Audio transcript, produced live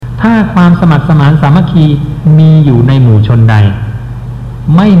ถ้าความสมัครสมานสามัคคีมีอยู่ในหมู่ชนใด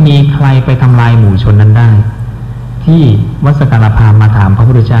ไม่มีใครไปทำลายหมู่ชนนั้นได้ที่วัสการพามมาถามพระ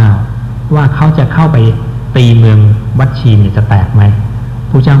พุทธเจ้าว่าเขาจะเข้าไปตีเมืองวัดชีเนี่ยจะแตกไหม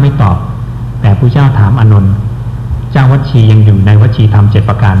พระเจ้าไม่ตอบแต่พระเจ้าถามอานนท์เจ้าวัดชียังอยู่ในวัดชีธรรม7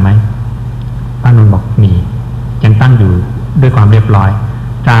ประการไหมอานนท์บอกมียังตั้งอยู่ด้วยความเรียบร้อย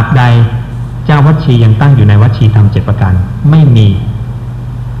ตราบใดเจ้าวัดชียังตั้งอยู่ในวัดชีธรรม7ประการไม่มี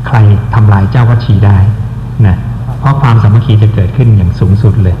ใครทำลายเจ้าวัดชีได้นะเพราะความสามัคคีจะเกิดขึ้นอย่างสูงสุ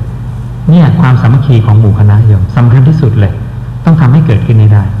ดเลยเนี่ยความสามัคคีของหมู่คณะโยมสำคัญที่สุดเลยต้องทำให้เกิดขึ้น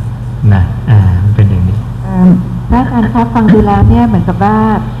ได้นะมันเป็นอย่างนี้พระอาจารย์คะฟังดูแล้วเนี่ยเหมือนกับว่า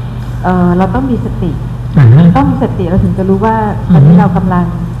เราต้องมีสติต้องมีสติเราถึงจะรู้ว่าตอนนี้เรากำลัง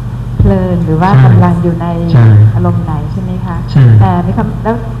เพลินหรือว่ากำลังอยู่ในอารมณ์ไหนใช่ไหมคะแต่มีคำแ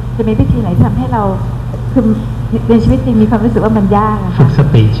ล้วจะมีวิธีไหนที่ทำให้เราคือในชีวิตจริงมีความรู้สึกว่ามันยากนะคะฝึกส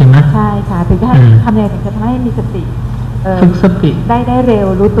ติใช่ไหมใช่ค่ะถึงจะทำยังไงถึงจะทำให้มีสติฝึกสติได้เร็ว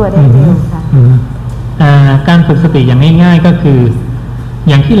รู้ตัวได้เร็วค่ะการฝึกสติอย่างง่ายๆก็คือ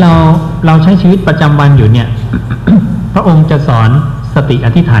อย่างที่เราใช้ชีวิตประจำวันอยู่เนี่ย พระองค์จะสอนสติอ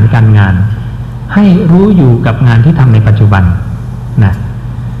ธิษฐานการงานให้รู้อยู่กับงานที่ทำในปัจจุบันนะ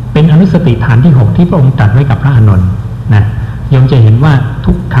เป็นอนุสติฐานที่6ที่พระองค์ตรัสไว้กับพระอานนท์นะโยมจะเห็นว่า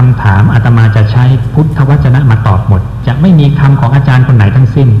ทุกคำถามอาตมาจะใช้พุทธวจนะมาตอบหมดจะไม่มีคำของอาจารย์คนไหนทั้ง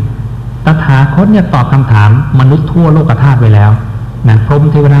สิ้นตถาคตเนี่ยตอบคำถามมนุษย์ทั่วโลกธาตุไว้แล้วนะพรหม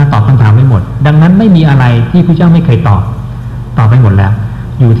เทวดาตอบคำถามไว้หมดดังนั้นไม่มีอะไรที่พระเจ้าไม่เคยตอบไปหมดแล้ว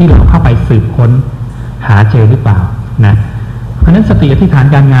อยู่ที่เราเข้าไปสืบค้นหาเจอหรือเปล่านะเพราะนั้นสติอธิษฐาน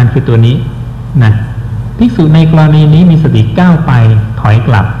การงานคือตัวนี้นะภิกษุในกรณีนี้มีสติก้าวไปถอยก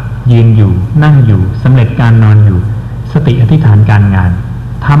ลับยืนอยู่นั่งอยู่สำเร็จการนอนอยู่สติอธิษฐานการงาน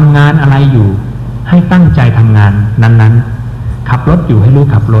ทำงานอะไรอยู่ให้ตั้งใจทำงานนั้นๆขับรถอยู่ให้รู้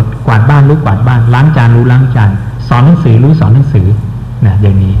ขับรถกวาดบ้านรู้กวาดบ้านล้างจานรู้ล้างจานสอนหนังสือรู้สอนหนังสือนะอย่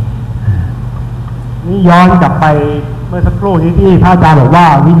างนี้นี่ย้อนกลับไปเมื่อสักครู่นี้ที่พระอาจารย์บอกว่า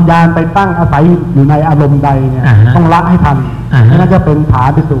วิญญาณไปตั้งอาศัยอยู่ในอารมณ์ใดเนี่ยต้องละให้ทันนั่นจะเป็นฐาน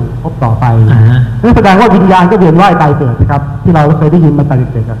ไปสู่ภพต่อไปนั่นแสดงว่าวิญญาณก็เวียนว่ายตายเกิดนะครับที่เราเคยได้ยินมาตั้งแต่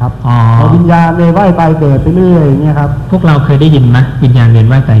เด็กๆครับวิญญาณเวียนว่ายตายเกิดไปเรื่อยเนี่ยครับพวกเราเคยได้ยินไหมวิญญาณเวียน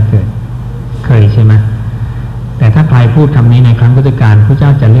ว่ายตายเกิดเคยใช่ไหมแต่ถ้าใครพูดคำนี้ในครั้งพุทธกาลพระเจ้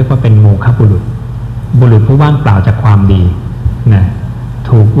าจะเรียกว่าเป็นโมฆะบุรุษผู้ว่างเปล่าจากความดีนะ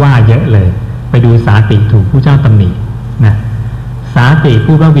ถูกว่าเยอะเลยไปดูสาติถูกพระเจ้าตำหนินะสาติ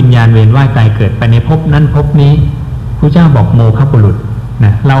พูดว่าวิญญาณเวียนว่ายตายเกิดไปในภพนั้นภพนี้พระเจ้าบอกโมฆะบุรุษน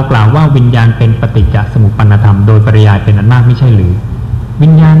ะเรากล่าวว่าวิญญาณเป็นปฏิจจสมุปปนธรรมโดยปริยายเป็นอันมากไม่ใช่หรือวิ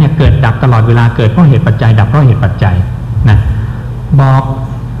ญญาณเนี่ยเกิดดับตลอดเวลาเกิดเพราะเหตุปัจจัยดับเพราะเหตุปัจจัยนะบอก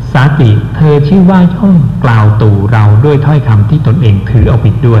สาติเธอชื่อว่าย่อมกล่าวตู่เราด้วยถ้อยคำที่ตนเองถือเอา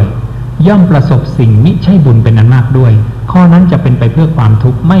ผิดด้วยย่อมประสบสิ่งมิใช่บุญเป็นอันมากด้วยข้อนั้นจะเป็นไปเพื่อความทุ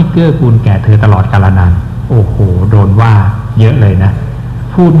กข์ไม่เกื้อกูลแก่เธอตลอดกาลนานโอ้โหโดนว่าเยอะเลยนะ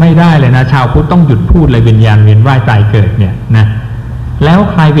พูดไม่ได้เลยนะชาวพุทธต้องหยุดพูดเลยวิญญาณเวียนว่ายตายเกิดเนี่ยนะแล้ว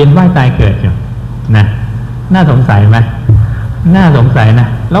ใครเวียนว่ายตายเกิดอยู่นะน่าสงสัยไหมน่าสงสัยนะ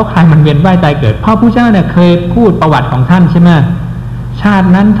แล้วใครมันเวียนว่ายตายเกิดพ่อผู้เจ้าเนี่ยเคยพูดประวัติของท่านใช่ไหมชาติ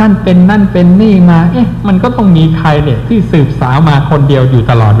นั้นท่านเป็นนั่นเป็นนี่มามันก็ต้องมีใครเนี่ยที่สืบสาวมาคนเดียวอยู่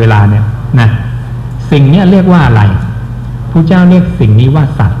ตลอดเวลาเนี่ยนะสิ่งนี้เรียกว่าอะไรพระเจ้าเรียกสิ่งนี้ว่า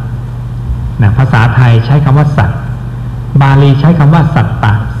สัตว์นะภาษาไทยใช้คำว่าสัตว์บาลีใช้คำว่าสัตต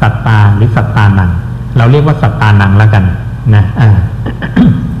ะสัตตาหรือสัตตานังเราเรียกว่าสัตตานังแล้วกันนะ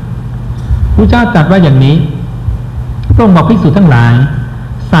พระเจ้าตรัสว่าอย่างนี้พระองค์บอกภิกษุทั้งหลาย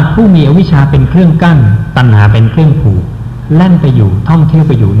สัตว์ผู้มีอวิชชาเป็นเครื่องกั้นตัณหาเป็นเครื่องผูกแล่นไปอยู่ท่องเที่ยวไ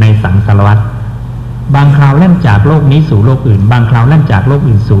ปอยู่ในสังสารวัฏบางคราวแล่นจากโลกนี้สู่โลกอื่นบางคราวแล่นจากโลก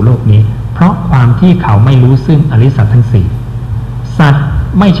อื่นสู่โลกนี้เพราะความที่เขาไม่รู้ซึ่งอริยสัจทั้งสี่สัตว์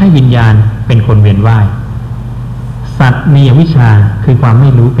ไม่ใช่วิญญาณเป็นคนเวียนว่ายสัตว์มีอวิชชาคือความไม่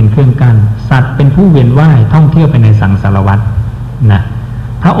รู้เป็นเครื่องกั้นสัตว์เป็นผู้เวียนว่ายท่องเที่ยวไปในสังสารวัฏนะ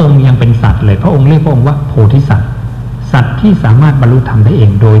พระองค์ยังเป็นสัตว์เลยพระองค์เรียกพระองค์ว่าโพธิสัตว์สัตว์ที่สามารถบรรลุธรรมได้เอ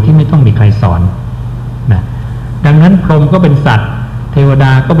งโดยที่ไม่ต้องมีใครสอนนะดังนั้นพรหมก็เป็นสัตว์เทวด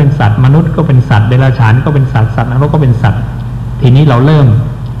าก็เป็นสัตว์มนุษย์ก็เป็นสัตว์เดรัจฉานก็เป็นสัตว์สัตว์นรกก็เป็นสัตว์ทีนี้เราเริ่ม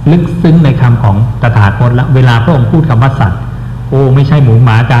ลึกซึ้งในคำของตถาคตแล้วเวลาพระองค์พูดคำว่าสัตว์โอ้ไม่ใช่หมูหม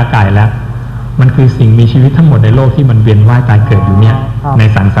ากาไก่แล้วมันคือสิ่งมีชีวิตทั้งหมดในโลกที่มันเวียนว่ายตายเกิดอยู่เนี่ยใน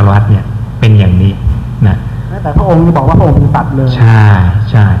สังสารวัฏเนี่ยเป็นอย่างนี้นะแต่พระองค์บอกว่าพระองค์เป็นสัตว์เลยใช่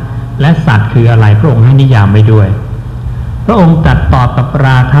ใช่และสัตว์คืออะไรพระองค์ให้นิยามไว้ด้วยพระองค์ตรัสตอบกับร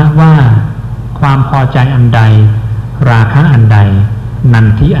าคะว่าความพอใจอันใดราคะอันใดนัน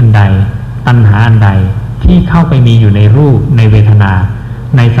ทิอันใดตัณหาอันใดที่เข้าไปมีอยู่ในรูปในเวทนา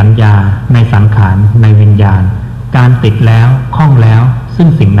ในสัญญาในสังขารในวิญญาณการติดแล้วคล้องแล้วซึ่ง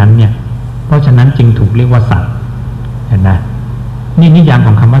สิ่งนั้นเนี่ยเพราะฉะนั้นจึงถูกเรียกว่าสัตว์เห็นไหมนี่นิยามข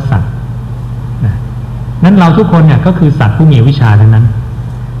องคำว่าสัตว์นะนั้นเราทุกคนเนี่ยก็คือสัตว์ผู้มีวิชาทั้งนั้น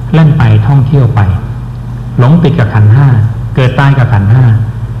เล่นไปท่องเที่ยวไปหลงติดกับขันธ์ห้าเกิดตายกับขันธ์ห้า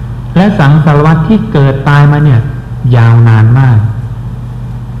และสังสารวัฏที่เกิดตายมาเนี่ยยาวนานมาก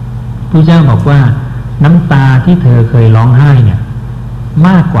พระเจ้าบอกว่าน้ำตาที่เธอเคยร้องไห้เนี่ยม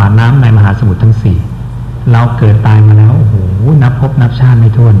ากกว่าน้ำในมหาสมุทรทั้งสี่เราเกิดตายมาแล้วโอ้โหนับภพนับชาติไม่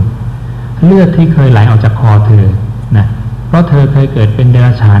ถ้วนเลือดที่เคยไหลออกจากคอเธอนะเพราะเธอเคยเกิดเป็นเด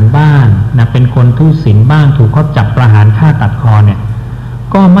รัจฉานบ้างนะเป็นคนทุศีลบ้างถูกเขาจับประหารฆ่าตัดคอเนี่ย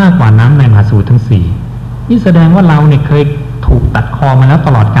ก็มากกว่าน้ำในมหาสมุทรทั้งสี่นี่แสดงว่าเราเนี่ยเคยถูกตัดคอมาแล้วต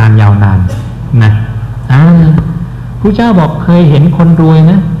ลอดกาลยาวนานนะพระเจ้าบอกเคยเห็นคนรวย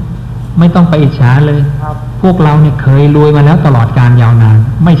นะไม่ต้องไปอิจฉาเลยพวกเราเนี่ยเคยรวยมาแล้วตลอดกาลยาวนาน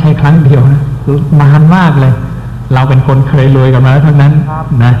ไม่ใช่ครั้งเดียวนะนานมากเลยเราเป็นคนเคยรวยกันมาแล้วทั้งนั้น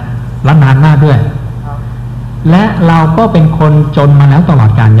นะและนานมากด้วยและเราก็เป็นคนจนมาแล้วตลอ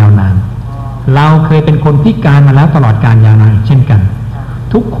ดกาลยาวนานเราเคยเป็นคนพิการมาแล้วตลอดกาลยาวนานเช่นกัน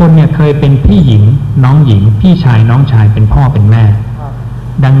ทุกคนเนี่ยเคยเป็นพี่หญิงน้องหญิงพี่ชายน้องชายเป็นพ่อเป็นแม่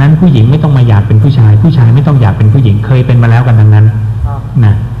ดังนั้นผู้หญิงไม่ต้องมาอยากเป็นผู้ชายผู้ชายไม่ต้องอยากเป็นผู้หญิงเคยเป็นมาแล้วกันดังนั้นน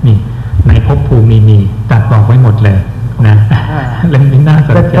ะนี่ในภพภูมิมีตัดบอกไว้หมดเลยนะเรื่องนี้น่าส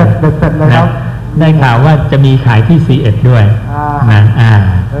นใจนะได้ข่าวว่าจะมีขายที่ C1 ด้วยนะ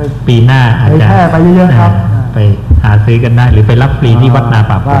ปีหน้าอาจจะไปเยอะๆครับไปหาซื้อกันได้หรือไปรับฟรีที่วัดนา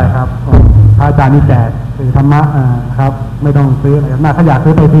ป่าพง ได้ครับพระอาจารย์นี่แจกสื่อธรรมะครับไม่ต้องซื้ออะไรน่าถ้าอยาก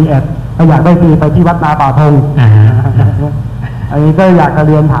ซื้อไปC1ถ้าอยากได้ฟรีไปที่วัดนาป่าพงอันนี้ก็อยากจะเ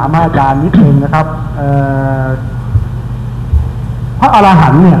รียนถามอาจารย์นิดนึงนะครับพระอรหั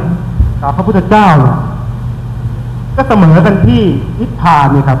นต์เนี่ยกับพระพุทธเจ้าเนี่ยก็เสมอกันที่นิพพาน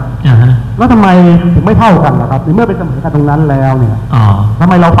เนี่ยครับแล้วทำไมถึงไม่เท่ากันล่ะครับในเมื่อเป็นเสมอกันตรงนั้นแล้วเนี่ยทำ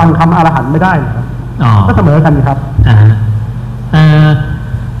ไมเราฟังคำอรหันต์ไม่ได้ครับก็เสมอกันครับ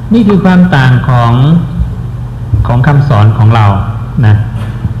นี่คือความต่างของคำสอนของเรานะ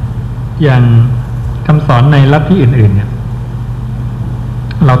อย่างคำสอนในลัทธิอื่นๆเนี่ย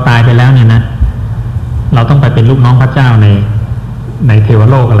เราตายไปแล้วเนี่ยนะเราต้องไปเป็นลูกน้องพระเจ้าในเทว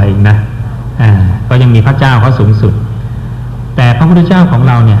โลกอะไรอีกนะก็ยังมีพระเจ้าเขาสูงสุดแต่พระพุทธเจ้าของ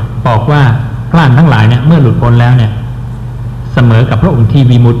เราเนี่ยบอกว่าพระอรหันต์ทั้งหลายเนี่ยเมื่อหลุดพ้นแล้วเนี่ยเสมอกับพระองค์ที่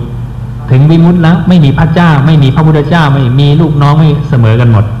วิมุตติถึงวิมุตติแล้วไม่มีพระเจ้าไม่มีพระพุทธเจ้าไม่มีลูกน้องไม่เสมอกัน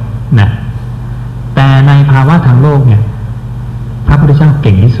หมดนะแต่ในภาวะทางโลกเนี่ยพระพุทธเจ้าเ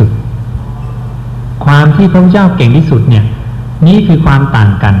ก่งที่สุดความที่พระพุทธเจ้าเก่งที่สุดเนี่ยนี่คือความต่าง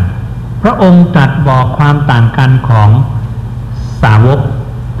กันพระองค์ตรัสบอกความต่างกันของสาวก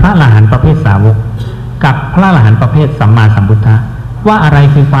พระอรหันต์ประเภทสาวกกับพระอรหันต์ประเภทสัมมาสัมพุทธะว่าอะไร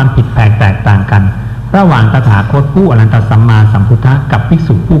คือความผิดแปลกแตกต่างกันระหว่างตถาคตผู้อรหันตสัมมาสัมพุทธะกับภิก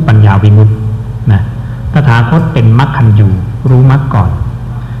ษุผู้ปัญญาวิมุตตินะตถาคตเป็นมรรคัญญูรู้มรรคก่อน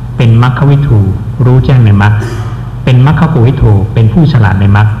เป็นมรรควิทูรู้แจ้งในมรรคเป็นมรรคปุริโธเป็นผู้ฉลาดใน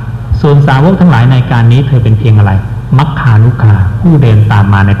มรรคส่วนสาวกทั้งหลายในการนี้เธอเป็นเพียงอะไรมัคคานุคาผู้เดินตาม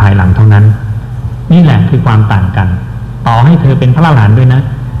มาในภายหลังเท่านั้นนี่แหละคือความต่างกันต่อให้เธอเป็นพระอรหันต์ด้วยนะ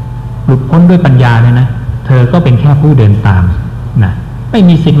หลุดพ้นด้วยปัญญาเนี่ยนะเธอก็เป็นแค่ผู้เดินตามนะไม่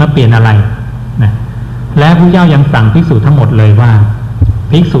มีสิทธิ์มาเปลี่ยนอะไรนะและพระเจ้ายังสั่งภิกษุทั้งหมดเลยว่า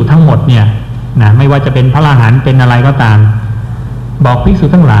ภิกษุทั้งหมดเนี่ยนะไม่ว่าจะเป็นพระอรหันต์เป็นอะไรก็ตามบอกภิกษุ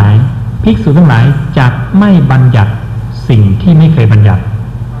ทั้งหลายภิกษุทั้งหลายจักไม่บัญญัติสิ่งที่ไม่เคยบัญญัติ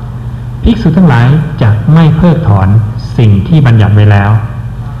ภิกษุทั้งหลายจักไม่เพิกถอนสิ่งที่บัญญัติไว้แล้ว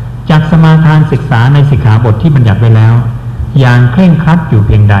จักสมาทานศึกษาในสิกขาบทที่บัญญัติไว้แล้วอย่างเคร่งครัดอยู่เ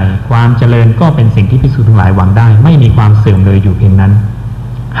พียงใดความเจริญก็เป็นสิ่งที่ภิกษุทั้งหลายหวังได้ไม่มีความเสื่อมเลยอยู่เพียงนั้น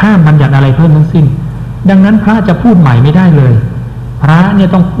ห้ามบัญญัติอะไรเพิ่มทั้งสิ้นดังนั้นพระจะพูดใหม่ไม่ได้เลยพระเนี่ย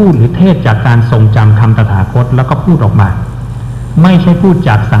ต้องพูดหรือเทศจากการทรงจำคำตถาคตแล้วก็พูดออกมาไม่ใช่พูดจ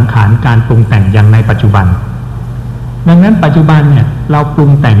ากสังขารการปรุงแต่งอย่างในปัจจุบันดังนั้นปัจจุบันเนี่ยเราปรุ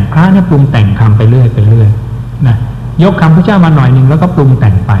งแต่งพระเนี่ยปรุงแต่งคำไปเรื่อยนะยกคำพระเจ้ามาหน่อยหนึ่งแล้วก็ปรุงแ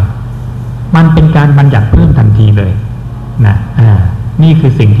ต่งไปมันเป็นการบัญญัติเพิ่มทันทีเลยนะนี่คื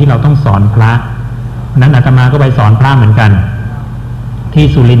อสิ่งที่เราต้องสอนพระนั้นอาตมาก็ไปสอนพระเหมือนกันที่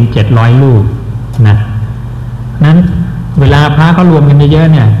สุรินทร์700 รูปนะนั้นเวลาพระเขารวมกันเยอะ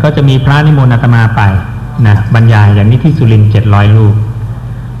ๆเนี่ยก็จะมีพระนิมนต์อาตมาไปนะบรรยายอย่างนี้ที่สุรินทร์700 รูป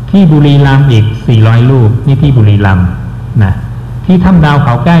ที่บุรีรัมย์อีก400 รูปนี่ที่บุรีรัมย์นะที่ถ้ำดาวเข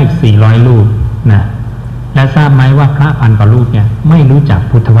าแก้วอีก400 รูปนะและทราบไหมว่าพระพันกว่ารูปเนี่ยไม่รู้จัก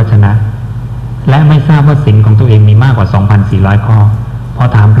พุทธวจนะและไม่ทราบว่าศีลของตัวเองมีมากกว่า 2,400 ข้อพอ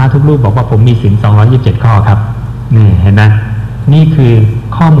ถามพระทุกรูปบอกว่าผมมีศีล227 ข้อครับนี่เห็นไหมนี่คือ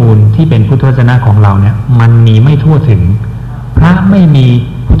ข้อมูลที่เป็นพุทธวจนะของเราเนี่ยมันมีไม่ทั่วถึงพระไม่มี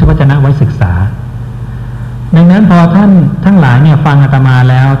พุทธวจนะไว้ศึกษาดังนั้นพอท่านทั้งหลายเนี่ยฟังอาตมา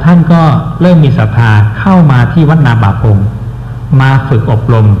แล้วท่านก็เริ่มมีศรัทธาเข้ามาที่วัดนาบาปงมาฝึกอบ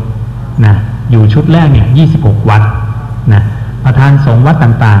รมนะอยู่ชุดแรกเนี่ย26วัดนะประธานสงฆ์วัด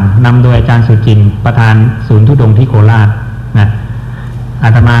ต่างๆนำโดยอาจารย์สุจินต์ประธานศูนย์ธุดงค์ที่โคราชนะอา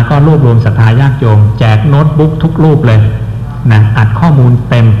ตมาก็รวบรวมศรัทธาญาติโยมแจกโน้ตบุ๊กทุกรูปเลยนะอัดข้อมูล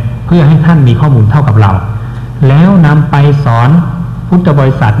เต็มเพื่อให้ท่านมีข้อมูลเท่ากับเราแล้วนำไปสอนพุทธบ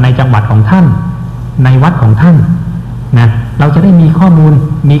ริษัทในจังหวัดของท่านในวัดของท่านนะเราจะได้มีข้อมูล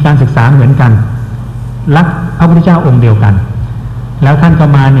มีการศึกษาเหมือนกันรักพระพุทธเจ้าองค์เดียวกันแล้วท่านก็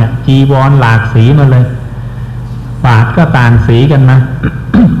มาเนี่ยจีวรหลากสีมาเลยบาทก็ต่างสีกันนะ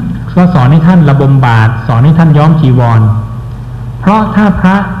ก็สอนให้ท่านระบมบาทสอนให้ท่านย้อมจีวรเพราะถ้าพร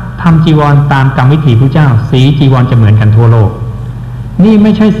ะทำจีวรตามกรรมวิถีพระเจ้าสีจีวรจะเหมือนกันทั่วโลกนี่ไ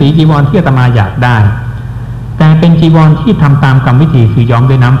ม่ใช่สีจีวรที่อาตมาอยากได้แต่เป็นจีวรที่ทำตามกรรมวิถีคือย้อม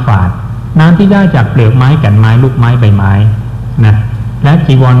ด้วยน้ำฝาดน้ำที่ได้จากเปลือกไม้แก่นไม้ลูกไม้ใบไม้นะและ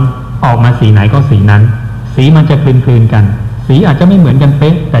จีวรออกมาสีไหนก็สีนั้นสีมันจะคลืนๆกันสีอาจจะไม่เหมือนกันเป๊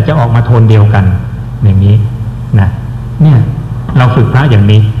ะแต่จะออกมาโทนเดียวกันอย่างนี้นะเนี่ยเราฝึกพระอย่าง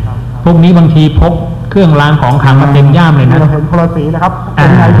นี้พวกนี้บางทีพกเครื่องรางของขลังมาเต็มย่ามเลยนะเราเห็นคนละสีนะครับเป็น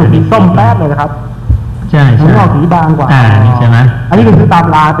ไงสุดสีส้มแป๊ดเลยนะครับใช่ใช่เราสีบางกว่านี่ใช่ไหมอันนี้คือตาม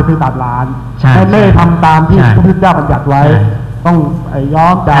ร้านเป็นตามร้านไม่ได้ทำตามที่พระพุทธเจ้าบัญญัติไว้ต้องย้อ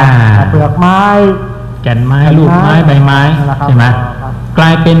มจากเปลือกไม้แก่นไม้ลูกไม้ใบไม้ใช่ไหมกลา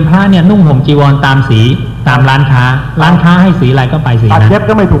ยเป็นพระเนี่ยนุ่งห่มจีวรตามสีตามร้านค้าให้สีอะไรก็ไปสีนั้นตัดเย็บ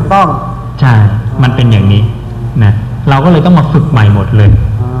ก็ไม่ถูกต้องใช่มันเป็นอย่างนี้นะเราก็เลยต้องมาฝึกใหม่หมดเลย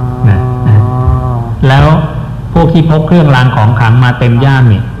นะแล้วพวกที่พกเครื่องรางของขลังมาเต็มย่าม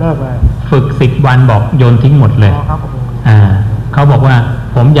นี่ฝึก10 วันบอกโยนทิ้งหมดเลยเขาบอกว่า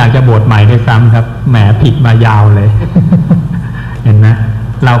ผมอยากจะบวชใหม่ด้วยซ้ำครับแหมผิดมายาวเลย เห็นไหม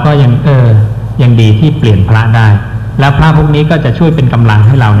เราก็ยังดีที่เปลี่ยนพระได้แล้วพระพวกนี้ก็จะช่วยเป็นกำลังใ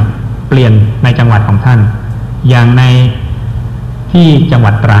ห้เราเนี่ยเปลี่ยนในจังหวัดของท่านอย่างในที่จังห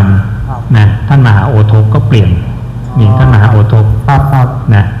วัดตรังนะท่านมหาโอทกก็เปลี่ยนนี่ท่านมหาโอทก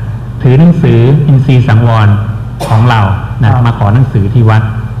นะถือหนังสืออินทรีย์สังวรของเรานะมาขอหนังสือที่วัด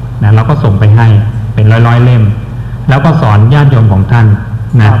นะเราก็ส่งไปให้เป็นร้อยเล่มแล้วก็สอนญาติโยมของท่าน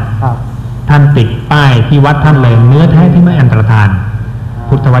นะท่านติดป้ายที่วัดท่านเลยเนื้อแท้ที่ไม่อันตรธาน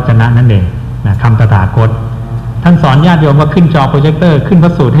พุทธวจนะนั่นเองนะคำตถาคตท่านสอนญาติโยมว่าขึ้นจอโปรเจคเตอร์ขึ้นพร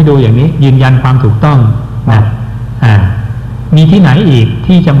ะสูตรให้ดูอย่างนี้ยืนยันความถูกต้องนะมีที่ไหนอีก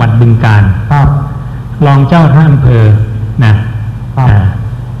ที่จังหวัดบึงกาฬรองเจ้าท่านอำเภอนะ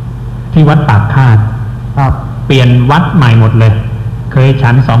ที่วัดปากคาดเปลี่ยนวัดใหม่หมดเลยเคย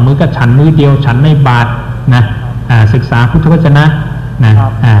ฉัน2 มื้อก็ฉันมื้อเดียวฉันในบาตรนะศึกษาพุทธวจนะนะ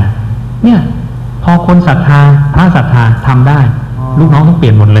เนี่ยพอคนศรัทธาพระศรัทธาทำได้ลูกน้องต้องเป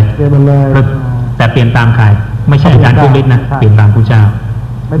ลี่ยนหมดเลยแต่เปลี่ยนตามใครไม่ใช่อาจารย์พุทธฤทธิ์นะเปลี่ยนตามผู้เจ้า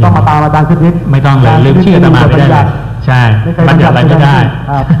ไม่ต้องมาตามอาจารย์พุทธฤทธิ์ไม่ต้องเลยลืมชื่ออาตมาไม่ได้เลยใช่บัญญัติอะไรไม่ได้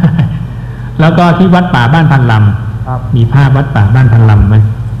แล้วก็ที่วัดป่าบ้านพันลำมีภาพวัดป่าบ้านพันลำไหม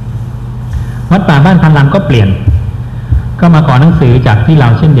วัดป่าบ้านพันลำก็เปลี่ยนก็มาขอหนังสือจากที่เรา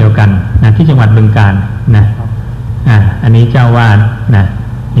เช่นเดียวกันนะที่จังหวัดบึงกาฬนะอันนี้เจ้าวาดนะ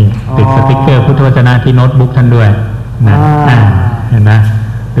นี่ติดสติ๊กเกอร์พุทธวจนะที่โน้ตบุ๊กท่านด้วยนะเห็นไหม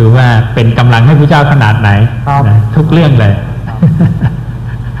ดูว่าเป็นกำลังให้พระเจ้าขนาดไหนนะทุกเรื่องเลย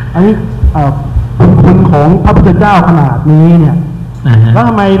อันนี้คุณของพระพุทธเจ้าขนาดนี้เนี่ยแล้วท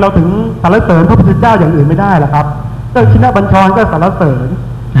ำไมเราถึงสรรเสริญพระพุทธเจ้าอย่างอื่นไม่ได้ล่ะครับก็ชินบัญชรก็สรรเสริญ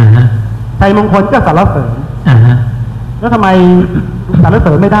ชัยมงคลก็สรรเสริญแล้วทำไมสรรเส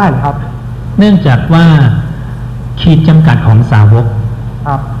ริญไม่ได้ครับเนื่องจากว่าขีดจำกัดของสาวก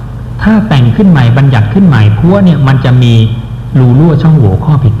ถ้าแต่งขึ้นใหม่บัญญัติขึ้นใหม่พวกเนี่ยมันจะมีรูรั่วช่องโหว่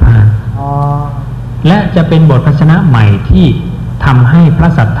ข้อผิดพลาดและจะเป็นบทพยัญชนะใหม่ที่ทำให้พระ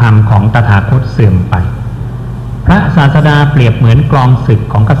สัทธรรมของตถาคตเสื่อมไปพระศาสดาเปรียบเหมือนกลองศึก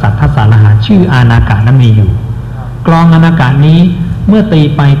ของกษัตริย์ทัศนหาชื่ออาณากานั้นมีอยู่กลองอาณากานี้เมื่อตี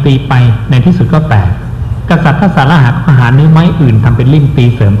ไปในที่สุดก็แตกกษัตริย์ทัศนหาก็หาเนื้อไม้อื่นทำเป็นลิ่มตี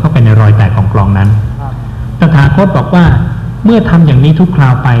เสริมเข้าไปในรอยแตกของกลองนั้นตถาคตบอกว่าเมื่อทำอย่างนี้ทุกครา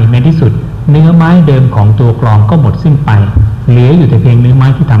วไปในที่สุดเนื้อไม้เดิมของตัวกลองก็หมดสิ้นไปเหลืออยู่แต่เพียงเนื้อไม้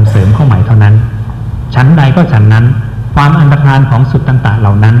ที่ทำเสริมเข้าใหม่เท่านั้นชั้นใดก็ชั้นนั้นความอันตรธานของสุตตันตะเห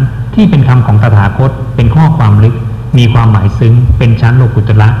ล่านั้นที่เป็นคำของตถาคตเป็นข้อความลึกมีความหมายซึ้งเป็นชั้นโลกุ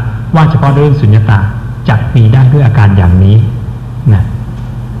ตระว่าเฉพาะเรื่องสุญญตาจักมีได้ด้วยอาการอย่างนี้นะ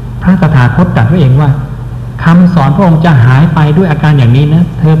พระตถาคตตรัสไว้เองว่าคำสอนพระองค์จะหายไปด้วยอาการอย่างนี้นะ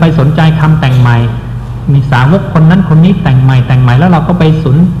เธอไปสนใจคำแต่งใหม่ มีสาวกคนนั้นคนนี้แต่งใหม่แล้วเราก็ไปส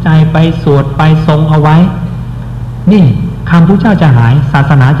นใจไปสวดไปทรงเอาไว้นี่คำพระเจ้าจะหายศา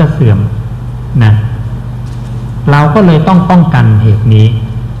สนาจะเสื่อมนะเราก็เลยต้องป้องกันเหตุนี้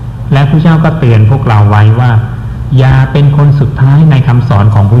และพระเจ้าก็เตือนพวกเราไว้ว่าอย่าเป็นคนสุดท้ายในคำสอน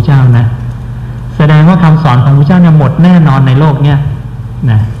ของพระเจ้านะแสดงว่าคำสอนของพระเจ้าเนี่ยหมดแน่นอนในโลกเนี่ย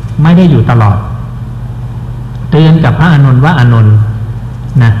นะไม่ได้อยู่ตลอดเตือนกับพระอานนท์ว่าอานนท์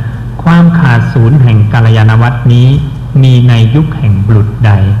นะความขาดศูนย์แห่งกัลยาณวัตรนี้มีในยุคแห่งบุรุษใ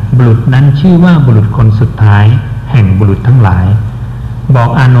ดบุรุษนั้นชื่อว่าบุรุษคนสุดท้ายแห่งบุรุษทั้งหลายบอก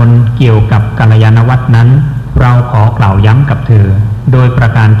อานนท์เกี่ยวกับกัลยาณวัตรนั้นเราขอกล่าวย้ำกับเธอโดยประ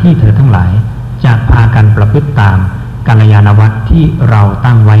การที่เธอทั้งหลายจะพากันประพฤติตามกัลยาณวัตรที่เรา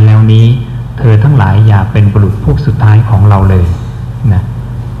ตั้งไว้แล้วนี้เธอทั้งหลายอย่าเป็นบุรุษพวกสุดท้ายของเราเลยนะ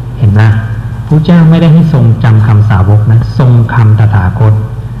เห็นไหมพระเจ้าไม่ได้ให้ทรงจำคำสาวกนะทรงคำตถาคต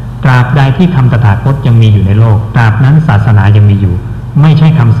ตราบใดที่คำตถาคตยังมีอยู่ในโลกตราบนั้นศาสนายังมีอยู่ไม่ใช่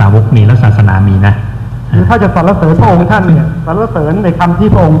คำสาวกมีแล้วศาสนามีนะหรือถ้าจะสรรเสริญพระองค์ท่านเนี่ยสรรเสริญในคำที่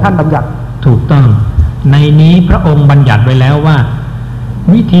พระองค์ท่านบัญญัติถูกต้องในนี้พระองค์บัญญัติไว้แล้วว่า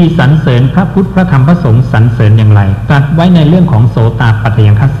วิธีสรรเสริญพระพุทธพระธรรมพระสงฆ์สรรเสริญอย่างไรตรัสไว้ในเรื่องของโสตปัฏ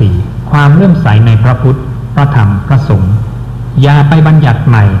ฐังคสีความเลื่อมใสในพระพุทธพระธรรมพระสงฆ์อย่าไปบัญญัติ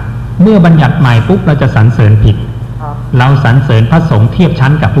ใหม่เมื่อบัญญัติใหม่ปุ๊บเราจะสรรเสริญผิดเราสรรเสริญพระสงฆ์เทียบชั้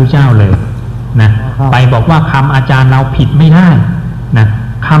นกับผู้เจ้าเลยนะไปบอกว่าคำอาจารย์เราผิดไม่ได้นะ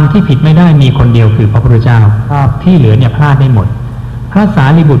คำที่ผิดไม่ได้มีคนเดียวคือพระพุทธเจ้าที่เหลือเนี่ยพลาดได้หมดพระสา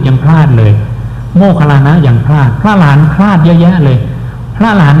รีบุตรยังพลาดเลยโมคคัลลานะยังพลาดพระอรหันต์พลาดเยอะแยะเลยพระ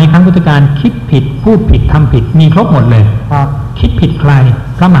อรหันต์ในครั้งพุทธกาลคิดผิดพูดผิดทำผิดมีครบหมดเลยคิดผิดใคร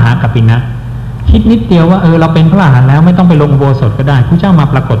พระมหากัปปินะคิดนิดเดียวว่าเราเป็นพระอรหันต์แล้วไม่ต้องไปลงอุโบสถก็ได้พระเจ้ามา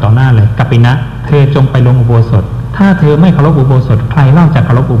ปรากฏต่อหน้าเลยกัปปินะเธอจงไปลงอุโบสถถ้าเธอไม่เคารพอุโบสถใครเล่าจะเค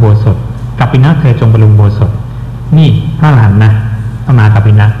ารพอุโบสถกัปปินะเธอจงไปลงอุโบสถนี่พระอรหันต์นะพระมหากัป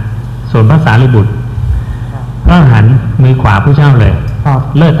ปินะส่วนพระสารีบุตรพระอรหันต์มือขวาพระเจ้าเลย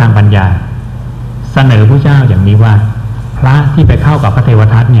เลิศทางปัญญาเสนอพระเจ้าอย่างนี้ว่าพระที่ไปเข้ากับพระเทว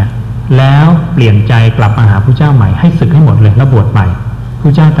ทัตเนี่ยแล้วเปลี่ยนใจกลับมาหาพระเจ้าใหม่ให้ศึกให้หมดเลยแล้วบวชใหม่พร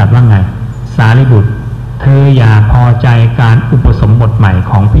ะเจ้าตรัสว่าไงสารีบุตรเธออย่าพอใจการอุปสมบทใหม่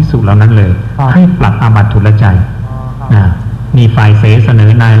ของภิกษุเหล่านั้นเลยให้ปรับอาบัติทุลใจมีฝ่ายเสเสนอ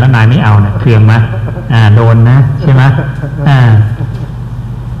นายแล้วนายไม่เอาเนี่ยเคืองไหมโดนนะใช่ไหม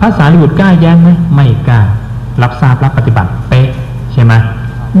พระสารีบุตรกล้าแย้งไหมไม่กล้ารับทราบรับปฏิบัติเป๊ะใช่ไหม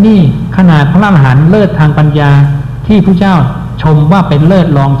นี่ขนาดพระอรหันต์เลิศทางปัญญาที่พระเจ้าชมว่าเป็นเลิศ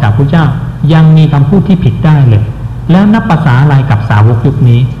รองจากพระเจ้ายังมีคำพูดที่ผิดได้เลยแล้วนับภาษาอะไรกับสาวกยุค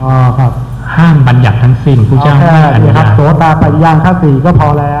นี้ครับห้ามบัญญัติทั้งสิ้นพระเจ้าไม่อนุญาตโสตปัฏฐังคสีก็พอ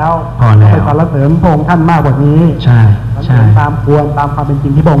แล้วไปสรรเสริญพระองค์ท่านมากกว่านี้ใช่ตามควรตามความเป็นจริ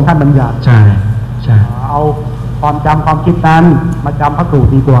งที่พระองค์ท่านบัญญัติใช่เอาความจำความคิดนั้นมาจำพระสูตร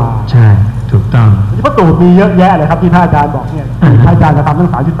ดีกว่าใช่ถูกต้องพระสูตรมีเยอะแยะเลยครับที่ท่านอาจารย์บอกเนี่ยท่านอาจารย์จะทำทั้ง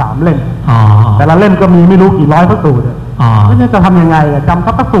33 เล่มแต่ละเล่มก็มีไม่รู้กี่ร้อยพระสูตรแล้วจะทำยังไงจำพ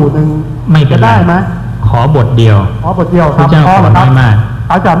ระสูตรหนึ่งไม่ได้ไหมขอบทเดียวพระเจ้าขอไม่มาก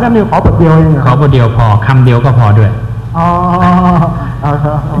อาจารย์เนี่ยขอบทเดียวเองขอบทเดียวพอคำเดียวก็พอด้วย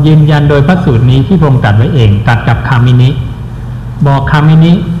ยืนยันโดยพระสูตรนี้ที่พระองค์ตรัสไว้เองตัดกับคามินิบอกคามิ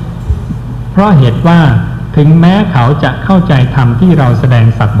นิเพราะเหตุว่าถึงแม้เขาจะเข้าใจธรรมที่เราแสดง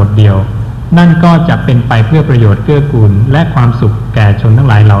สักบทเดียวนั่นก็จะเป็นไปเพื่อประโยชน์เกื้อกูลและความสุขแก่ชนทั้ง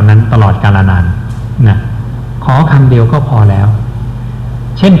หลายเหล่านั้นตลอดกาลนานนะขอคำเดียวก็พอแล้ว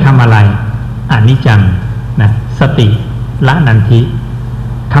เช่นคำอะไรอนิจจังนะสติละนันทิ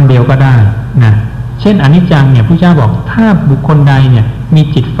คำเดียวก็ได้นะเช่นอนิจจังเนี่ยพระเจ้าบอกถ้าบุคคลใดเนี่ยมี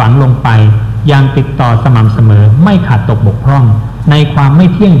จิตฝังลงไปอย่างติดต่อสม่ำเสมอไม่ขาดตกบกพร่องในความไม่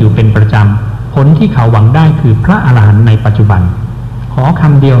เที่ยงอยู่เป็นประจำผลที่เขาหวังได้คือพระอรหันต์ในปัจจุบันขอค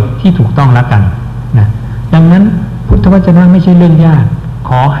ำเดียวที่ถูกต้องแล้วกันนะดังนั้นพุทธวจนะไม่ใช่เรื่องยากข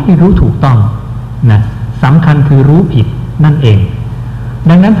อให้รู้ถูกต้องนะสำคัญคือรู้ผิดนั่นเอง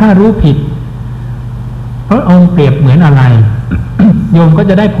ดังนั้นถ้ารู้ผิดพระองค์เปรียบเหมือนอะไร โยมก็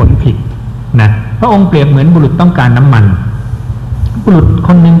จะได้ผลผิดนะพระองค์เปรียบเหมือนบุรุษต้องการน้ำมันบุรุษค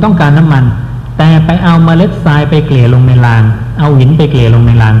นหนึ่งต้องการน้ำมันแต่ไปเอาเมล็ดทรายไปเกลี่ยลงในรางเอาหินไปเกลี่ยลงใ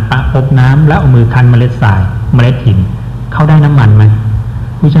นรางปะพบน้ำแล้วเอามือคั้นเมล็ดทรายเมล็ดหินเขาได้น้ำมันไหม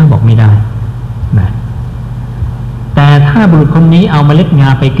ผู้เจ้าบอกไม่ได้นะแต่ถ้าบุรุษคนนี้เอาเมล็ดงา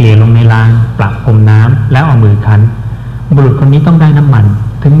ไปเกลี่ยลงในรางประพรมน้ำแล้วเอามือคั้นบุรุษคนนี้ต้องได้น้ำมัน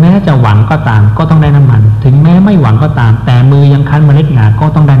ถึงแม้จะหวังก็ตามก็ต้องได้น้ำมันถึงแม้ไม่หวังก็ตามแต่มือยังคั้นเมล็ดงาก็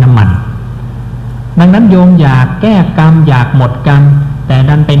ต้องได้น้ำมันดังนั้นโยมอยากแก้กรรมอยากหมดกรรมแต่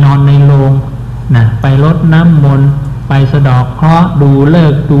ดันไปนอนในโรงนะไปรดน้ำมนต์ไปสะดอกเคราะห์ดูฤ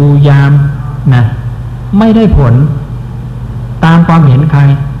กษ์ดูยามนะ ไม่ได้ผลตามความเห็นใคร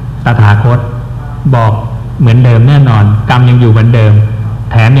ตถาคตบอกเหมือนเดิมแน่นอนกรรมยังอยู่เหมือนเดิม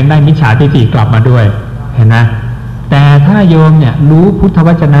แถมยังได้มิจฉาทิฏฐิกลับมาด้วยเห็นนะแต่ถ้าโยมเนี่ยรู้พุทธว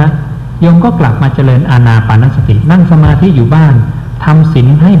จนะโยมก็กลับมาเจริญอานาปานสตินั่งสมาธิอยู่บ้านทำศีล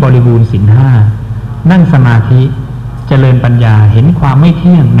ให้บริบูรณ์ศีลห้านั่งสมาธิเจริญปัญญาเห็นความไม่เ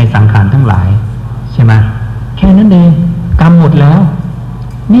ที่ยงในสังขารทั้งหลายใช่ไหมแค่นั้นเองกรรมหมดแล้ว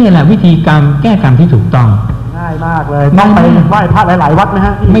นี่แหละวิธีกรรมแก้กรรมที่ถูกต้องง่ายมากเลยต้องไปไหว้พระหลายๆวัดนะฮ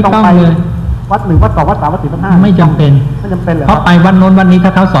ะไม่ต้องเลยวัดหนึ่งวัดสองวัดสามวัดสี่วัดห้าไม่จำเป็นเลยเพราะไปวัดโน้นวัดนี้ถ้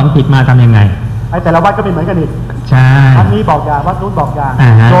าเขาสอนผิดมาทำยังไงไอแต่ละวัดก็ไม่เหมือนกันอีกใช่วัดนี้บอกอย่างวัดนู้นบอกอย่าง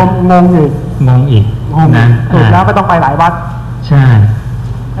โยมงงอีกนะสุดแล้วก็ต้องไปหลายวัดใช่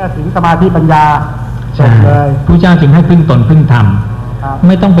แค่ศีลสมาธิปัญญาใช่เลยพระเจ้าจึงให้พึ่งตนพึ่งธรรมไ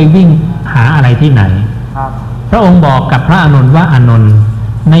ม่ต้องไปวิ่งหาอะไรที่ไหนพระองค์บอกกับพระอานนท์ว่าอานนท์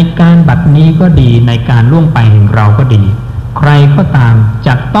ในการบัดนี้ก็ดีในการล่วงไปแห่งเราก็ดีใครก็ตาม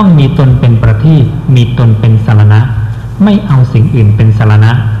จักต้องมีตนเป็นประทีปมีตนเป็นสรณะไม่เอาสิ่งอื่นเป็นสรณ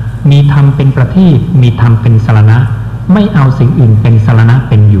ะมีธรรมเป็นประทีปมีธรรมเป็นสรณะไม่เอาสิ่งอื่นเป็นสรณะ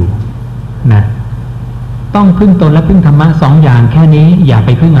เป็นอยู่นะต้องพึ่งตนและพึ่งธรรมะสองอย่างแค่นี้อย่าไป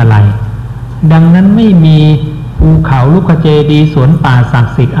พึ่งอะไรดังนั้นไม่มีภูเขาลูกเจดีย์สวนป่าศัก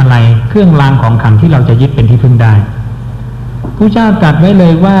ดิ์สิทธิ์อะไรเครื่องรางของขลังที่เราจะยึดเป็นที่พึ่งได้พระเจ้าตรัสไว้เล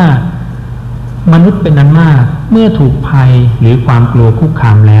ยว่ามนุษย์เป็นอันมากเมื่อถูกภัยหรือความกลัวคุกค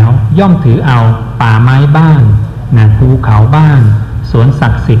ามแล้วย่อมถือเอาป่าไม้บ้างนะภูเขาบ้างสวนศั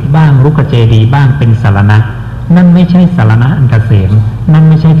กดิ์สิทธิ์บ้างลูกเจดีย์บ้างเป็นสรณะนั่นไม่ใช่สรณะอันเกษมนั่น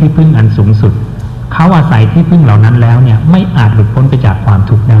ไม่ใช่ที่พึ่งอันสูงสุดเขาอาศัยที่พึ่งเหล่านั้นแล้วเนี่ยไม่อาจหลุดพ้นไปจากความ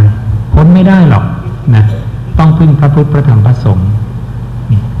ทุกข์ได้พ้นไม่ได้หรอกนะต้องพึ่งพระพุทธพระธรรมพระสงฆ์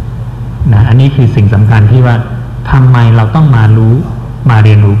นะอันนี้คือสิ่งสำคัญที่ว่าทำไมเราต้องมาเ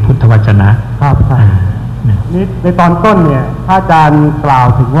รียนรู้พุทธวจนะครับนี่ในตอนต้นเนี่ยพระอาจารย์กล่าว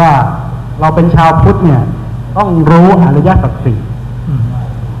ถึงว่าเราเป็นชาวพุทธเนี่ยต้องรู้อริยสัจสี่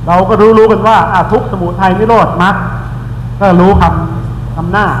เราก็รู้กันว่าทุกข์สมุทัยนิโรธมรรคก็รู้ค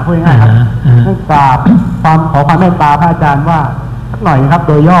ำหน้าพูดง่ายๆครับต้องกราบขอความเมตตาพระอาจารย์ว่าสักหน่อยครับโ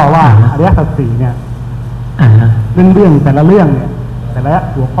ดยย่อว่าอริยสัจสี่เนี่ยเรื่องแต่ละเรื่องเนี่ยแต่ละ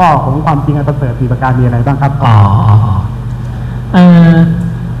หัวข้อของความจริงอันประเสริฐ4ประการมีอะไรบ้างครับ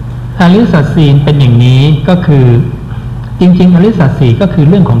อริยสัจสี่เป็นอย่างนี้ก็คือจริงๆอริยสัจสี่ก็คือ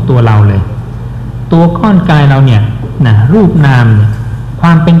เรื่องของตัวเราเลยตัวก้อนกายเราเนี่ยนะรูปนามเนี่ยคว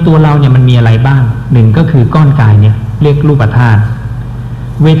ามเป็นตัวเราเนี่ยมันมีอะไรบ้างหนึ่งก็คือก้อนกายเนี่ยเรียกรูปธาตุ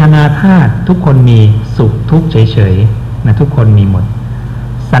เวทนาธาตุทุกคนมีสุขทุกข์เฉยๆนะทุกคนมีหมด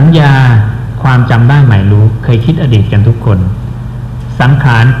สัญญาความจำได้หมายรู้เคยคิดอดีตกันทุกคนสังข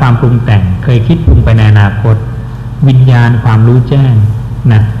ารความปรุงแต่งเคยคิดปรุงไปในอนาคตวิญญาณความรู้แจ้ง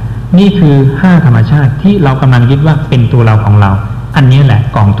นะนี่คือ5ธรรมชาติที่เรากำลังยึดว่าเป็นตัวเราของเราอันนี้แหละ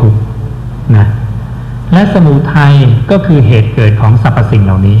กองทุกข์นะและสมุทัยก็คือเหตุเกิดของสรรพสิ่งเ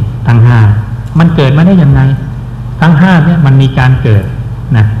หล่านี้ทั้ง5มันเกิดมาได้ยังไงทั้ง5เนี่ยมันมีการเกิด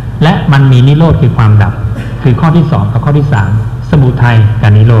นะและมันมีนิโรธคือความดับคือข้อที่2กับข้อที่3สมุทัยกั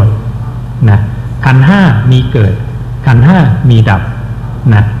บนิโรธนะขันธ์5มีเกิดขันธ์5มีดับ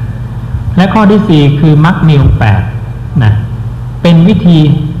นะและข้อที่4คือมรรคมีองค์8นะเป็นวิธี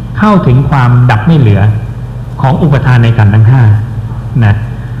เข้าถึงความดับไม่เหลือของอุปทานในขันธ์ทั้ง5นะ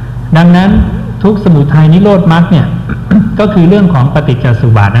ดังนั้นทุกสมุทัยนิโรธมรรคเนี่ย ก็คือเรื่องของปฏิจจสมุ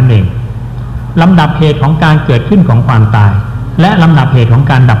ปบาทนั่นเองลำดับเหตุของการเกิดขึ้นของความตายและลำดับเหตุของ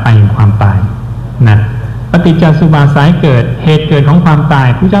การดับไปแห่งความตายนะปฏิจจสมุปบาทสายเกิดเหตุเกิดของความตาย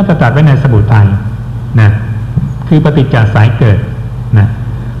พระเจ้าตรัสไว้ในสมุทัยนะคือปฏิจจสายเกิดนะ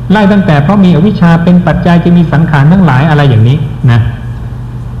ไล่ตั้งแต่เพราะมีอวิชชาเป็นปัจจัยจะมีสังขารทั้งหลายอะไรอย่างนี้นะ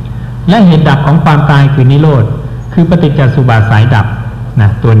และเหตุดับของความตายคือนิโรธคือปฏิจจสมุปบาทสายดับนะ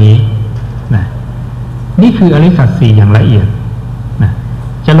ตัวนี้นะนี่คืออริยสัจสี่อย่างละเอียดนะ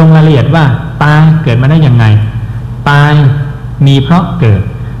จะลงรายละเอียดว่าตายเกิดมาได้ยังไงตายมีเพราะเ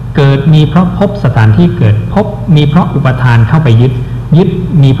กิดมีเพราะพบสถานที่เกิดพบมีเพราะอุปทานเข้าไปยึด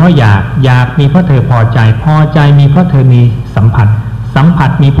มีเพราะอยากมีเพราะเธอพอใจมีเพราะเธอมีสัมผัส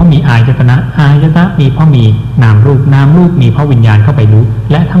มีเพราะมีอายตนะมีเพราะมีนามรูปมีเพราะวิญญาณเข้าไปรู้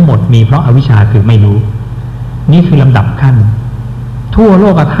และทั้งหมดมีเพราะอวิชชาคือไม่รู้นี่คือลำดับขั้นทั่วโล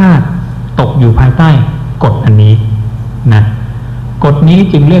กธาตุตกอยู่ภายใต้กฎอันนี้นะกฎนี้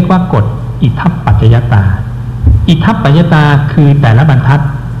จึงเรียกว่ากฎอิทัปปัจจยตาอิทัปปัจจยตาคือแต่ละบรรทัด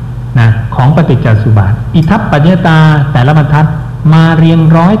นะของปฏิจจสมุปบาทอิทัปปัจจยตาแต่ละบรรทัดมาเรียง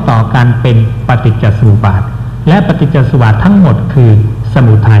ร้อยต่อกันเป็นปฏิจจสมุปบาทและปฏิจจสมุปบาททั้งหมดคือส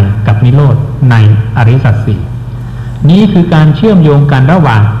มุทัยกับนิโรธในอริยสัจสี่นี้คือการเชื่อมโยงกันระห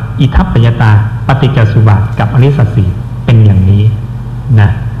ว่างอิทัปปัจจยตาป ฏิจจสุบัติกับอริยสัจสี่เป็นอย่างนี้นะ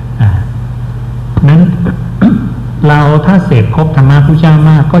นั้น เราถ้าเสพครบธรรมะพระเจ้า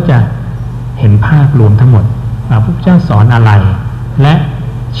มากก็จะเห็นภาพรวมทั้งหมดพระพุทธเจ้าสอนอะไรและ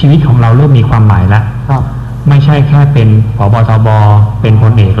ชีวิตของเราเริ่มมีความหมายแล้วไม่ใช่แค่เป็นผบ.ทบ.เป็นพ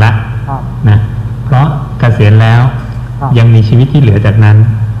ลเอกแล้วนะเพราะเกษียณแล้วยังมีชีวิตที่เหลือจากนั้น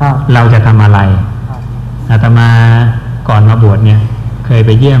เราจะทำอะไรอาตมาก่อนมาบวชเนี่ยเคยไป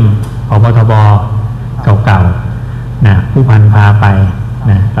เยี่ยมผบ.ทบ.เก่าๆนะผู้พันพาไป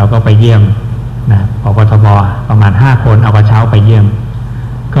นะเราก็ไปเยี่ยมนะผบ.ทบ.ประมาณ5 คนเอากระเช้าไปเยี่ยม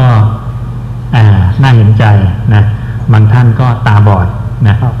ก็น่าเห็นใจนะบางท่านก็ตาบอดน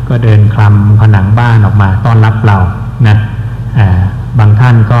ะก็เดินคลำผนังบ้านออกมาต้อนรับเรานะบางท่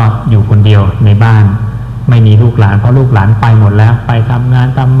านก็อยู่คนเดียวในบ้านไม่มีลูกหลานเพราะลูกหลานไปหมดแล้วไปทำงาน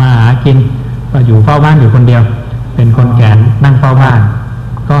ทำมาหากินก็อยู่เฝ้าบ้านอยู่คนเดียวเป็นคนแก่นั่งเฝ้าบ้าน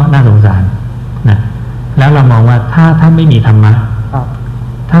ก็น่าสงสารนะแล้วเรามองว่าถ้าไม่มีธรรมะ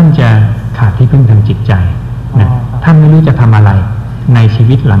ท่านจะขาดที่พึ่งทางจิตใจนะท่านไม่รู้จะทำอะไรในชี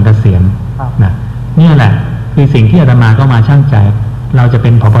วิตหลังเกษียณนะนี่แหละคือสิ่งที่อาตมาก็มาชั่งใจเราจะเป็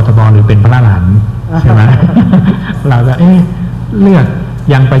นผบ.ทบ.หรือเป็นพระอรหันต์ใช่ไหม เราก็เลือก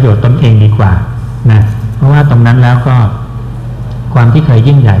ยังประโยชน์ตนเองดีกว่านะเพราะว่าตรงนั้นแล้วก็ความที่เคย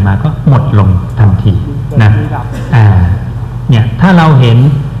ยิ่งใหญ่มาก็หมดลงทันทีนะเนี่ยถ้าเราเห็น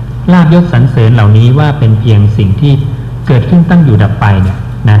ลาภยศสรรเสริญเหล่านี้ว่าเป็นเพียงสิ่งที่เกิดขึ้นตั้งอยู่ดับไปเนี่ย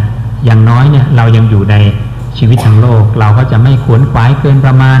นะอย่างน้อยเนี่ยเรายังอยู่ในชีวิตทางโลกเราก็จะไม่ขวนขวายเกินป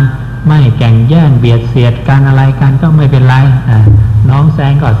ระมาณไม่แข่งแย่งเบียดเสียดกันอะไรกันก็ไม่เป็นไรน้องแซ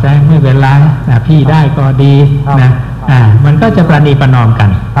งก็แซงไม่เป็นไรพี่ได้ก็ดีนะมันก็จะประนีประนอมกัน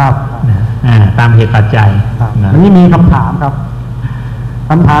ตามเหตุปัจจัยอันนี้มีคำถามครับ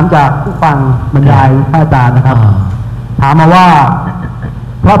คำถามจากผู้ฟังบรรยายพระอาจารย์นะครับถามมาว่า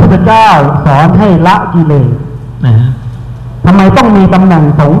พระพุทธเจ้าสอนให้ละกิเลสทำไมต้องมีตำแหน่ง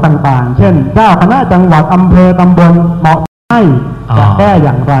สงฆ์ต่างๆเช่นเจ้าคณะจังหวัดอำเภอตำบลเหมาะให้จะแก้อ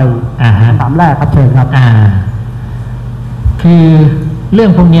ย่างไรถามแรกครับเชิญครับคือเรื่อ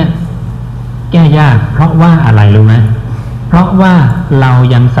งพวกนี้แก้ยากเพราะว่าอะไรรู้ไหมเพราะว่าเรา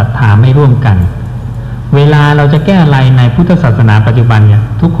ยังศรัทธาไม่ร่วมกันเวลาเราจะแก้อะไรในพุทธศาสนาปัจจุบันเนี่ย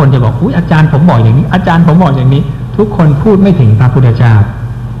ทุกคนจะบอกอุ๊ยอาจารย์ผมบอกอย่างนี้อาจารย์ผมบอกอย่างนี้ทุกคนพูดไม่ถึงพระพุทธเจ้า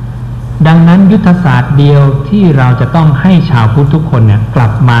ดังนั้นยุทธศาสตร์เดียวที่เราจะต้องให้ชาวพุทธทุกคนเนี่ยกลั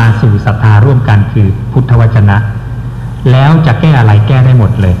บมาสู่ศรัทธาร่วมกันคือพุทธวจนะแล้วจะแก้อะไรแก้ได้หม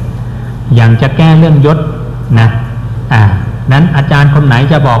ดเลยอย่างจะแก้เรื่องยศนะนั้นอาจารย์คนไหน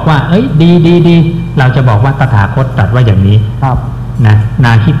จะบอกว่าเอ้ยดีเราจะบอกว่าตถาคตตรัสว่าอย่างนี้นะน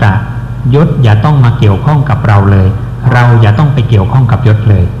าคิตะยศอย่าต้องมาเกี่ยวข้องกับเราเลยเราอย่าต้องไปเกี่ยวข้องกับยศ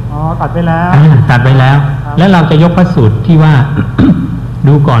เลยตัดไปแล้วตัดไปแล้วแล้วเราจะยกพระสูตรที่ว่า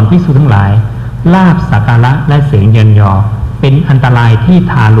ดูก่อนภิกษุทั้งหลายลาภสักการะและเสียงเยินยอเป็นอันตรายที่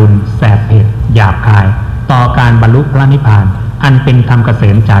ทารุณแสบเผ็ดหยาบคายต่อการบรรลุพระนิพพานอันเป็นธรรมเกษ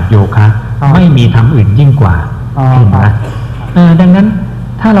มจากโยคะไม่มีธรรมอื่นยิ่งกว่าเห็นไหมดังนั้น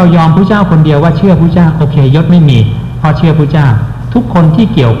ถ้าเรายอมพระเจ้าคนเดียวว่าเชื่อพระเจ้าโอเคยศไม่มีพอเชื่อพระเจ้าทุกคนที่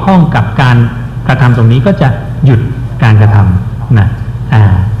เกี่ยวข้องกับการกระทำตรงนี้ก็จะหยุดการกระทำนะ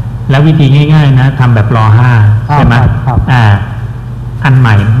แล้ววิธีง่ายๆนะทำแบบร.5 ใช่ไหมอันให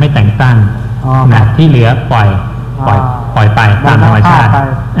ม่ไม่แต่งตั้งนะที่เหลือปล่อยไปตามธรรมชาติ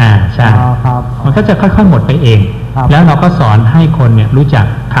ใช่มันก็จะค่อยๆหมดไปเองแล้วเราก็สอนให้คนเนี่ยรู้จัก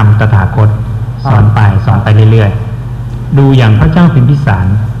คำตถาคตสอนไปเรื่อยๆดูอย่างพระเจ้าพิมพิสาร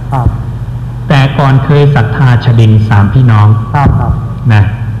แต่ก่อนเคยศรัทธาชดิน3 พี่น้องนะ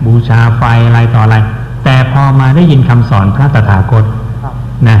บูชาไฟอะไรต่ออะไรแต่พอมาได้ยินคำสอนพระตถาคต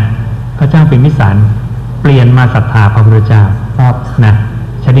นะพระเจ้าพิมพิสารเปลี่ยนมาศรัทธาพระพุทธเจ้านะ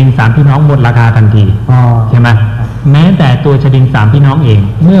ชดิน3 พี่น้องหมดราคาทันทีใช่ไหมแม้แต่ตัวชดิน3 พี่น้องเอง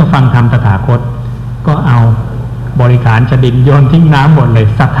เมื่อฟังธรรมตถาคตก็เอาบริขารชดินโยนทิ้งน้ำหมดเลย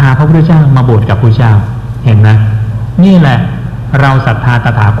ศรัทธาพระพุทธเจ้ามาบวชกับพระเจ้าเห็นไหมนี่แหละเราศรัทธาต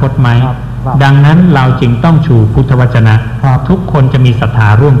ถาคตไหมดังนั้นเราจึงต้องชูพุทธวจนะทุกคนจะมีศรัทธา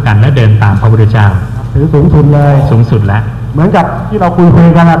ร่วมกันและเดินตามพระพุทธเจ้าถือสูงสุดเลยสูงสุดแล้วเหมือนกับที่เราคุย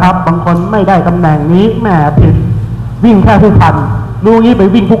กันนะครับบางคนไม่ได้ตำแหน่งนี้แหมผิดวิ่งแค่ผู้พันลูกนี้ไป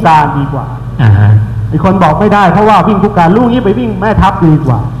วิ่งผู้การดีกว่าอีกคนบอกไม่ได้เพราะว่าวิ่งผู้การลูกนี้ไปวิ่งแม่ทัพดีก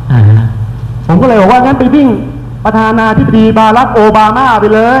ว่าผมก็เลยบอกว่างั้นไปวิ่งประธานาธิบดีบารักโอบามาไป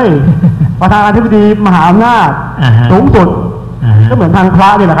เลย ประธานาธิบดีมหาอำนาจสูงสุดก็เหมือนทางพระ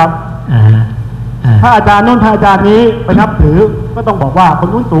นี่แหละครับถ้าอาจารย์นู้นถ้าอาจารย์นี้ไปนับถือก็ต้องบอกว่าคน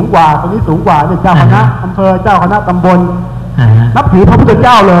นู้นสูงกว่าคนนี้สูงกว่าเนี่ยเจ้าคณะอำเภอเจ้าคณะตำบลนับถือพระพุทธเ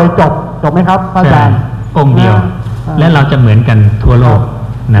จ้าเลยจบไหมครับอาจารย์องค์เดียวและเราจะเหมือนกันทั่วโลก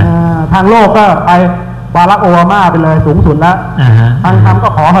นะทางโลกก็ไปบารักโอบามาไปเลยสูงสุดแล้วทางธรรมก็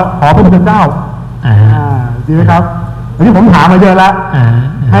ขอพระพุทธเจ้าดีไหมครับอันนี้ผมถามมาเยอะแล้ว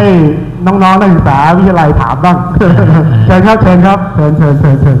ให้น้องๆนักศึกษาวิทยาลัยถามบ้างเชิญครับเชิญครับเชิญค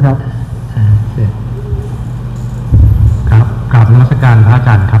รับครับกราบนมัสการพระอาจ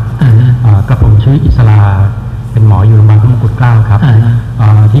ารย์ครับกระผมชื่ออิสลาเป็นหมออยู่โรงพยาบาลพระมงกุฎเกล้าครับ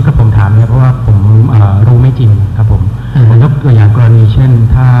ที่กระผมถามเนี่ยเพราะว่าผมรู้ไม่จริงครับผมยกตัวอย่างกรณีเช่น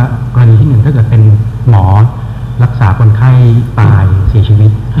ถ้ากรณีที่หนึ่งถ้าเกิดเป็นหมอรักษาคนไข้ตายเสียชีวิ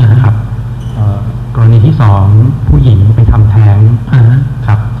ตนะครับกรณีที่สองผู้หญิงไปทำแท้งค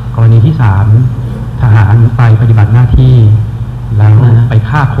รับกรณีที่สามทหารไปปฏิบัติหน้าที่แล้วไป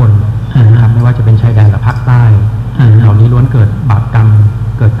ฆ่าคนนะครับไม่ว่าจะเป็นชายแดนหรือภาคใต้เหล่านี้ล้วนเกิดบาปกรรม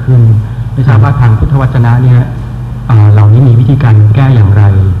เกิดขึ้นไม่ทราบว่าทางพุทธวจนะเนี่ยเหล่านี้มีวิธีการแก้อย่างไร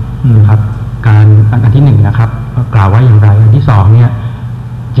ครับการอันที่หนึ่งนะครับกล่าวว่าอย่างไรอันที่สองเนี่ย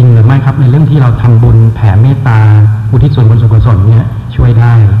จริงหรือไม่ครับในเรื่องที่เราทำบุญแผ่เมตตาอุทิศส่วนบุญส่วนกุศลเนี่ยช่วยไ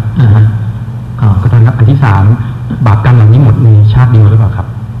ด้นะครับก็ตอนนั้นอันที่สามบาปกรรมเหล่านี้หมดในชาติเดียวหรือเปล่าครับ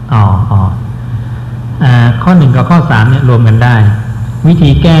ข้อหนึ่งกับข้อสามเนี่ยรวมกันได้วิธี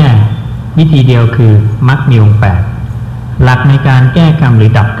แก้วิธีเดียวคือมรรคมีองค์แปดหลักในการแก้กรรมหรือ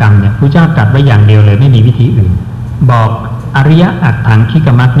ดับกรรมเนี่ยพระเจ้าตรัสไว้อย่างเดียวเลยไม่มีวิธีอื่นบอกอริยอัตถังคิก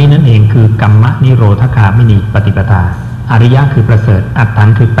มรรคนี้นั่นเองคือกรรมนิโรธคามินีปฏิปทาอริยะคือประเสริฐอัตถัง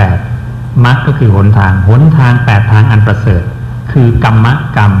คือแปดมรรคก็คือหนทางแปดทางอันประเสริฐคือกรรม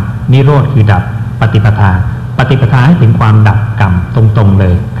กรรมนิโรธคือดับปฏิปทาให้ถึงความดับกรรมตรงๆเล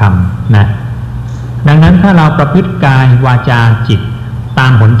ยคำนะดังนั้นถ้าเราประพฤติกายวาจาจิตตา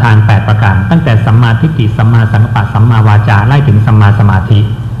มหนทาง8ประการตั้งแต่สัมมาทิฏฐิสัมมาสังกัปปะสัมมาวาจาไล่ถึงสัมมาสมาธิ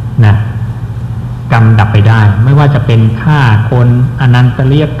นะกรรมดับไปได้ไม่ว่าจะเป็นฆ่าคนอนันต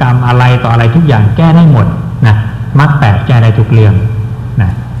ริยกรรมอะไรต่ออะไรทุกอย่างแก้ได้หมดนะมรรค8แก้ได้ทุกเรื่องน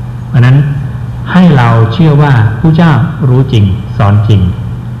ะเพราะนั้นให้เราเชื่อว่าผู้เจ้ารู้จริงสอนจริง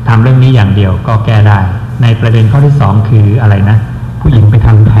ทำเรื่องนี้อย่างเดียวก็แก้ได้ในประเด็นข้อที่สองคืออะไรนะผู้หญิงไปท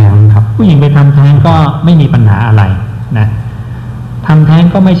ำแท้งครับผู้หญิงไปทำแท้งก็ไม่มีปัญหาอะไรนะทำแท้ง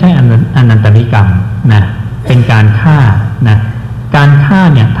ก็ไม่ใช่อนันตริกรรมนะเป็นการฆ่านะการฆ่า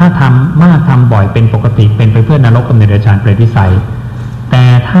เนี่ยถ้าทำมากทำบ่อยเป็นปกติเป็นไปเพื่อนรกกำเนิดเดรัจฉานเปรตวิสัยแต่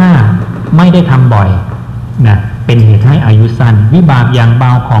ถ้าไม่ได้ทำบ่อยนะเป็นเหตุให้อายุสั้นวิบากอย่างเบ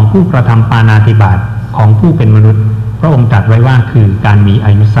าของผู้กระทำปาณาติบาตของผู้เป็นมนุษย์พระองค์ตรัสไว้ว่าคือการมีอ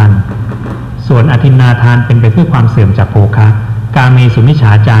ายุสั้นส่วนอทินนาทานเป็นไปเพื่อความเสื่อมจากโภคะกาเมสุมิจฉ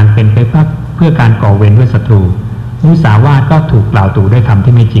าจารเป็นไปเพื่อการก่อเวรด้วยศัตรูมุสาวาทก็ถูกกล่าวตู่ด้วยคำ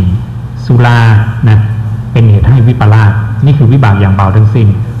ที่ไม่จริงสุรานะเป็นเหตุให้วิปลาสนี่คือวิบากอย่างเบาทั้งสิ้น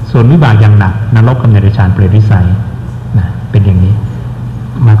ส่วนวิบากอย่างหนักนรกกำเนิดเดรัจฉานเปรตวิสัยนะเป็นอย่างนี้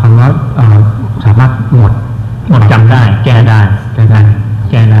หมายความว่าสามารถหมดจำได้แก้ได้แ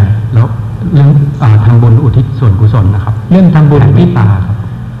ล้วเรื่องทำบุญอุทิศส่วนกุศลนะครับเรื่องทำบุญอุทิศครับ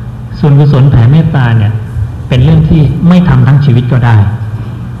ส่วนกุศลแผ่เมตตาเนี่ยเป็นเรื่องที่ไม่ทำทั้งชีวิตก็ได้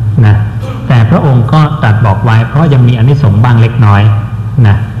นะแต่พระองค์ก็ตรัสบอกไว้เพราะยังมีอานิสงส์บ้างเล็กน้อยน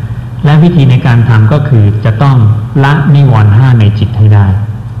ะและวิธีในการทำก็คือจะต้องละนิวรณ์5ในจิตให้ได้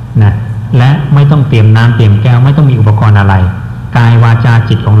นะและไม่ต้องเตรียมน้ำเตรียมแก้วไม่ต้องมีอุปกรณ์อะไรกายวาจา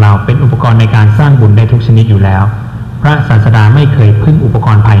จิตของเราเป็นอุปกรณ์ในการสร้างบุญได้ทุกชนิดอยู่แล้วพระศาสดาไม่เคยพึ่งอุปก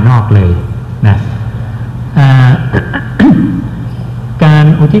รณ์ภายนอกเลยนะการ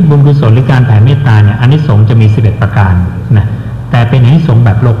อุทิศบุญกุศลหรือการแผ่เมตตาเนี่ยอานิสงส์จะมี11ประการนะแต่เป็นอานิสงส์แบ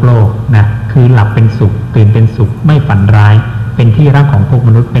บโลกนะคือหลับเป็นสุขตื่นเป็นสุขไม่ฝันร้ายเป็นที่รักของพวกม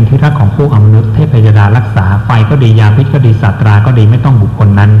นุษย์เป็นที่รักของพวกอมนุษย์เทพยดารักษาไฟก็ดียาพิษก็ดีศาสตราก็ดีไม่ต้องบุคคล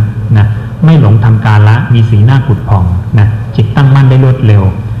นั้นนะไม่หลงทำกาละมีสีหน้าผุดผ่องนะจิตตั้งมั่นได้รวดเร็ว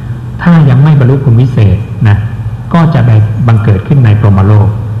ถ้ายังไม่บรรลุคุณวิเศษนะก็จะได้บังเกิดขึ้นในพรหมโลก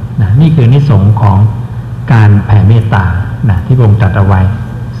นะนี่คืออานิสงส์ของการแผ่เมตตานะที่พระองค์ตรัสเอาไว้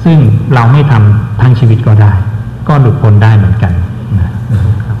ซึ่งเราไม่ทำทั้งชีวิตก็ได้ก็หลุดพ้นได้เหมือนกันนะ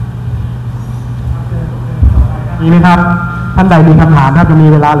ครับมีไหมครับท่านใดมีคำถามถ้าจะมี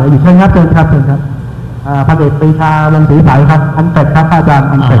เวลาเหลืออยู่เชิญครับพันเอกปรีชาวงศ์ศรีใสครับอันเป็ดครับอาจารย์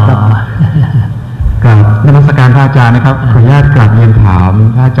อันเป็ดครับกราบนมัสการพระอาจารย์นะครับขออนุญาตกราบเรียนถาม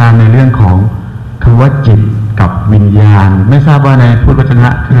พระอาจารย์ในเรื่องของคำว่าจิตกับวิญญาณไม่ทราบว่าในพุทธวจนะ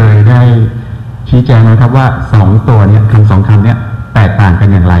เคยได้ชี้แจงไหมครับว่า2ตัวเนี้ยคำ2คำเนี้ยแตกต่างกัน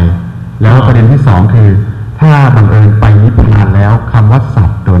อย่างไรแล้วประเด็นที่2คือถ้าบังเอิญไปนิพพานแล้วคำว่าสัต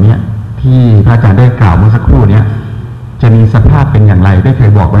ว์ตัวเนี้ยที่พระอาจารย์ได้กล่าวเมื่อสักครู่เนี้ยจะมีสภาพเป็นอย่างไรได้เค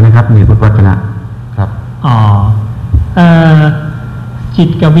ยบอกไว้นะครับในพุทธวจนะครับจิต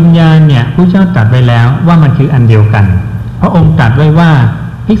กับวิญญาณเนี่ยพระเจ้าตรัสไว้แล้วว่ามันคืออันเดียวกันพระองค์ตรัสไว้ว่า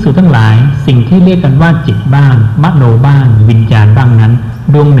ภิกษุทั้งหลายสิ่งที่เรียกกันว่าจิตบ้างมโนบ้างวิญญาณบ้างนั้น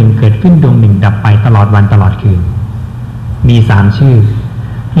ดวงหนึ่งเกิดขึ้นดวงหนึ่งดับไปตลอดวันตลอดคืนมี3ชื่อ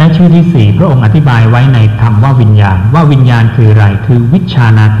และชื่อที่4พระองค์อธิบายไว้ในธรรมว่าวิญญาณคืออะไรคือวิชา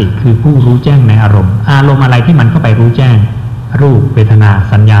นาติคือผู้รู้แจ้งในอารมณ์อะไรที่มันเข้าไปรู้แจ้งรูปเวทนา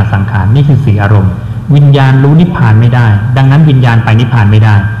สัญญาสังขารนี่คือ4อารมณ์วิญญาณรู้นิพพานไม่ได้ดังนั้นวิญญาณไปนิพพานไม่ไ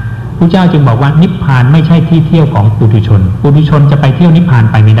ด้พระเจ้าจึงบอกว่านิพพานไม่ใช่ที่เที่ยวของปุถุชนจะไปเที่ยวนิพพาน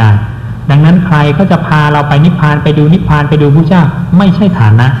ไปไม่ได้ดังนั้นใครก็จะพาเราไปนิพพานไปดูนิพพานไปดูพระเจ้าไม่ใช่ฐา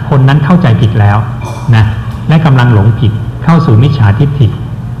นะคนนั้นเข้าใจผิดแล้วนะและกำลังหลงผิดเข้าสู่มิจฉาทิฏฐิ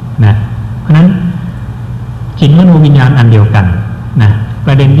นะเพราะนั้นจิตมโนวิญญาณอันเดียวกันนะป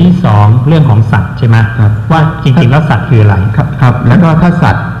ระเด็นที่2เรื่องของสัตว์ใช่ไหมว่าจริงๆแล้วสัตว์คืออะไรครับแล้วก็ถ้า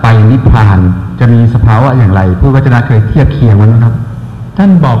สัตว์ไปนิพพานจะมีสภาวะอย่างไรผู้วจนะเคยเทียบเคียงไว้ไหมครับท่าน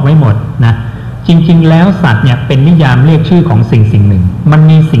บอกไว้หมดนะจริงๆแล้วสัตว์เนี่ยเป็นนิยามเรียกชื่อของสิ่งหนึ่งมัน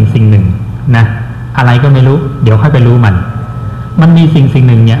มีสิ่งหนึ่งนะอะไรก็ไม่รู้เดี๋ยวค่อยไปรู้มันมีสิ่ง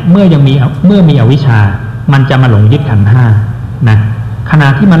หนึ่งเนี่ยเมื่อมีอวิชชามันจะมาหลงยึดขันธ์ห้านะขณะ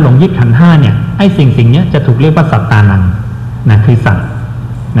ที่มันหลงยึดขันธ์ห้าเนี่ยไอ้สิ่งเนี้ยจะถูกเรียกว่าสัตตานังนะคือสัตว์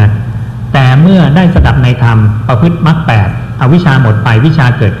นะแต่เมื่อได้สดับในธรรมประพฤติมรรค8อวิชชาหมดไปวิชา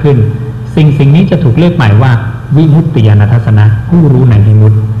เกิดขึ้นสิ่งนี้จะถูกเรียกใหม่ว่าวิมุตติญาณทัศนะผู้รู้ในวิมุ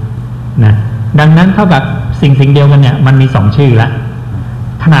ตตินะดังนั้นเท่ากับสิ่งเดียวกันเนี่ยมันมี2ชื่อละ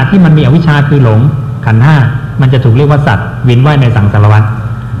ขณะที่มันมีอวิชชาคือหลงขันธ์ห้ามันจะถูกเรียกว่าสัตว์เวียนว่ายในสังสารวัฏ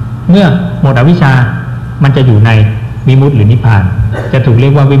เมื่อหมดอวิชชามันจะอยู่ในวิมุตติหรือนิพพานจะถูกเรี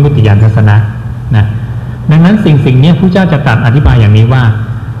ยกว่าวิมุตติญาณทัศนะนะดังนั้นสิ่งนี้พระเจ้าจะตรัสอธิบายอย่างนี้ว่า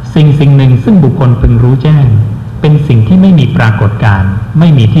สิ่งหนึ่งซึ่งบุคคลพึงรู้แจ้งเป็นสิ่งที่ไม่มีปรากฏการณ์ไม่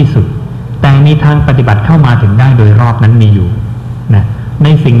มีที่สุดแต่ในทางปฏิบัติเข้ามาถึงได้โดยรอบนั้นมีอยู่นะใน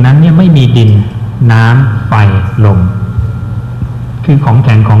สิ่งนั้นเนี่ยไม่มีดินน้ำไฟลมคือของแ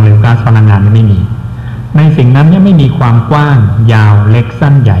ข็งของเหลวก๊าซพลังงานไม่มีในสิ่งนั้นเนี่ยไม่มีความกว้างยาวเล็ก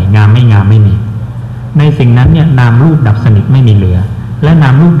สั้นใหญ่งามไม่มีในสิ่งนั้นเนี่ยนามรูปดับสนิทไม่มีเหลือและนา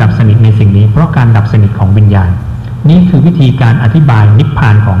มรูปดับสนิทในสิ่งนี้เพราะการดับสนิทของวิญญาณนี่คือวิธีการอธิบายนิพพา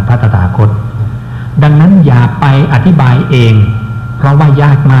นของพระตถาคตดังนั้นอย่าไปอธิบายเองเพราะว่าย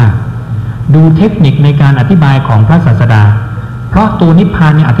ากมากดูเทคนิคในการอธิบายของพระศาสดาเพราะตัวนิพพา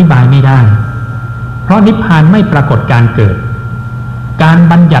นเนี่ยอธิบายไม่ได้เพราะนิพพานไม่ปรากฏการเกิดการ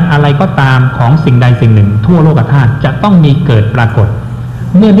บัญญัติอะไรก็ตามของสิ่งใดสิ่งหนึ่งทั่วโลกธาตุจะต้องมีเกิดปรากฏ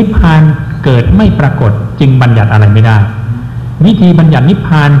เมื่อนิพพานเกิดไม่ปรากฏจึงบัญญัติอะไรไม่ได้วิธีบัญญัตินิพพ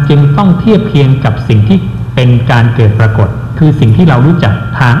านจึงต้องเทียบเคียงกับสิ่งที่เป็นการเกิดปรากฏคือสิ่งที่เรารู้จัก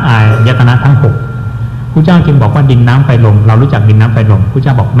ทางอายตนะทั้ง6พระเจ้าจึงบอกว่าดินน้ำไฟลมเรารู้จักดินน้ำไฟลมพระเจ้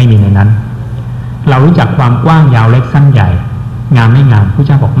าบอกไม่มีในนั้นเรารู้จักความกว้างยาวเล็กสั้นใหญ่งามไม่งามพระเ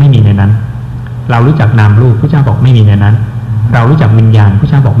จ้าบอกไม่มีในนั้นเรารู้จักนามรูปพระเจ้าบอกไม่มีในนั้นเรารู้จักวิญญาณพระ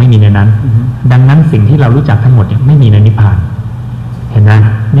เจ้าบอกไม่มีในนั้นดังนั้นสิ่งที่เรารู้จักทั้งหมดเนี่ยไม่มีในนิพพานเห็นไหม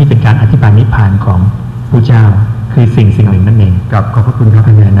นี่เป็นการอธิบายนิพพานของพระเจ้าคือสิ่งหนึ่งนั่นเองกับขอบพระคุณครับอ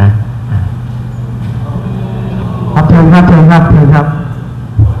าจารย์นะครับเชิญครับ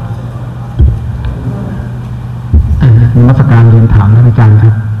นมัสการเรียนถามท่านอาจารย์ค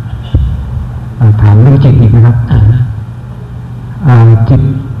รับถามเรื่องจิตอีกนะครับ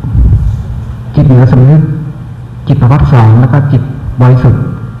จิตเหนือสำนึกจิตประภัสสรแล้วก็จิตบริสุทธิ์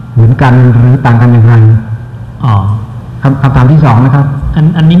เหมือนกันหรือต่างกันอย่างไรคำถามที่2นะครับ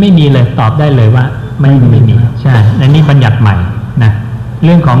อันนี้ไม่มีเลยตอบได้เลยว่าไม่มีใช่และนี่บัญญัติใหม่นะเ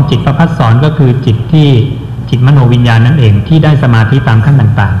รื่องของจิตประภัสสรก็คือจิตมโนวิญญาณนั่นเองที่ได้สมาธิตามขั้น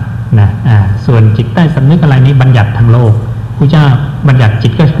ต่างๆนะส่วนจิตใต้สำนึกอะไรนี้บัญญัติทางโลกพระเจ้าบัญญัติจิ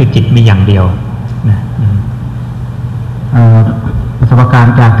ตก็คือจิตมีอย่างเดียวนะประสบการ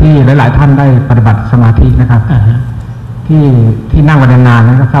ณ์จากที่หลายๆท่านได้ปฏิบัติสมาธินะครับที่นั่งวันนานๆ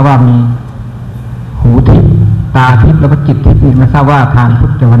นะครับทราบว่ามีหูทิพย์ตาทิพย์แล้วก็จิตทิพย์ไม่ทราบว่าทางพุท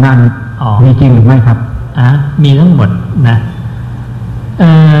ธเจ้าหน้านี้มีจริงหรือไม่ครับมีทั้งหมดนะ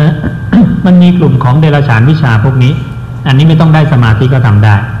มันมีกลุ่มของเดรัจฉานวิชาพวกนี้อันนี้ไม่ต้องได้สมาธิก็ทำไ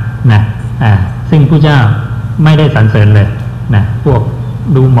ด้นะซึ่งพระเจ้าไม่ได้สรรเสริญเลยนะพวก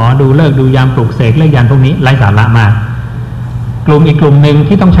ดูหมอดูเลิกดูยามปลุกเสกเลิกยานพวกนี้ไร้สาระมากกลุ่มอีกกลุ่มหนึ่ง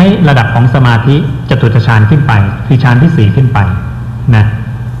ที่ต้องใช้ระดับของสมาธิจตุตฌานขึ้นไปคือฌานที่4ขึ้นไปนะ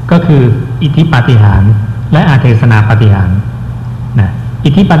ก็คืออิทธิปาฏิหาริย์และอาเทศนาปาฏิหาริย์นะอิ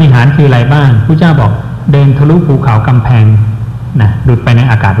ทธิปาฏิหาริย์คืออะไรบ้างพระเจ้าบอกเดินทะลุภูเขากำแพงนะดุดไปใน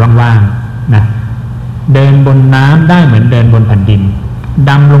อากาศว่างๆนะเดินบนน้ำได้เหมือนเดินบนแผ่นดิน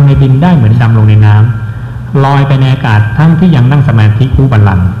ดำลงในดินได้เหมือนดำลงในน้ำลอยไปในอากาศทั้งที่ยังนั่งสมาธิคู่บัล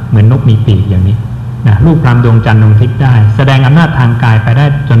ลังก์เหมือนนกมีปีกอย่างนี้นะรูปพรามดวงจันทร์ดวงทิพย์ได้แสดงอำนาจทางกายไปได้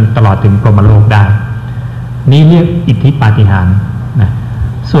จนตลอดถึงพรหมโลกได้นี่เรียกอิทธิปาฏิหาริย์นะ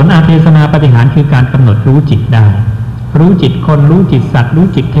ส่วนอาเทศนาปาฏิหาริย์คือการกำหนดรู้จิตได้ รู้จิตคนรู้จิตสัตว์รู้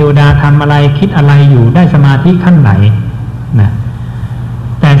จิตเทวดาทำอะไรคิดอะไรอยู่ได้สมาธิขั้นไหนนะ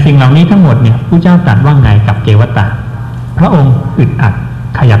แต่สิ่งเหล่านี้ทั้งหมดเนี่ยพระเจ้าตรัสว่าไงกับเกวัตตะพระองค์อึดอัด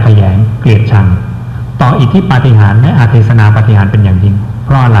ขยักขยงเกลียดชังต่ออิทธิปาฏิหาริย์และอาเทศนาปาฏิหาริย์เป็นอย่างยิ่งเพ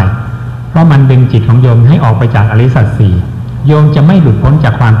ราะอะไรเพราะมันดึงจิตของโยมให้ออกไปจากอริยสัจสี่โยมจะไม่หลุดพ้นจา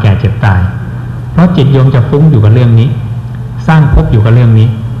กความแก่เจ็บตายเพราะจิตโยมจะฟุ้งอยู่กับเรื่องนี้สร้างภพอยู่กับเรื่องนี้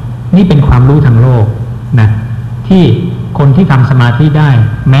นี่เป็นความรู้ทางโลกนะที่คนที่ทำสมาธิได้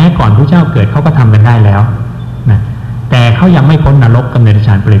แม้ก่อนพระเจ้าเกิดเขาก็ทำกันได้แล้วนะแต่เขายังไม่พ้นนรกกำเนิดฌ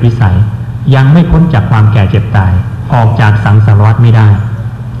านเปรตวิสัยยังไม่พ้นจากความแก่เจ็บตายออกจากสังสารวัฏไม่ได้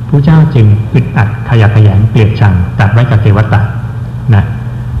พระเจ้าจึงอึดอัดขยักขยงเกลียดชังตรัสไว้กับเทวตะนะ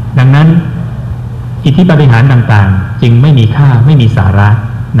ดังนั้นอิทธิปาฏิหาริย์ต่างๆจึงไม่มีค่าไม่มีสาระ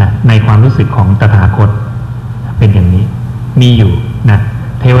นะในความรู้สึกของตถาคตเป็นอย่างนี้มีอยู่นะ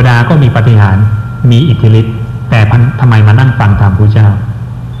เทวดาก็มีปาฏิหาริย์มีอิทธิฤทธิ์แต่ทำไมมานั่งฟังธรรมพระเจ้า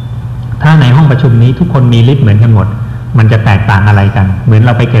ถ้าในห้องประชุมนี้ทุกคนมีฤทธิ์เหมือนกันหมดมันจะแตกต่างอะไรกันเหมือนเร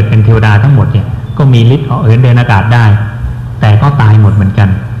าไปเกิดเป็นเทวดาทั้งหมดเนี่ยก็มีฤทธิ์เดินอากาศได้แต่ก็ตายหมดเหมือนกัน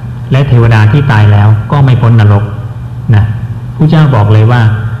และเทวดาที่ตายแล้วก็ไม่พ้นนรกนะพระเจ้าบอกเลยว่า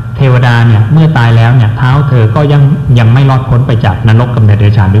เทวดาเนี่ยเมื่อตายแล้วเนี่ยเท้าเธอก็ยังไม่รอดพ้นไปจากนรกกำเนิดเด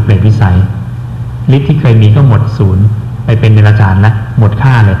รัจฉานหรือเปรตวิสัยฤทธิ์ที่เคยมีก็หมดศูนย์ไปเป็นเดรัจฉานแล้วหมด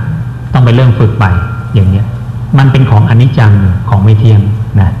ค่าเลยต้องไปเริ่มฝึกใหม่อย่างเนี้ยมันเป็นของอนิจจังของไม่เที่ยง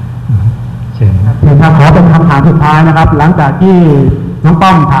นะเชิญครับขอเป็นคำถามสุดท้ายนะครับหลังจากที่น้องป้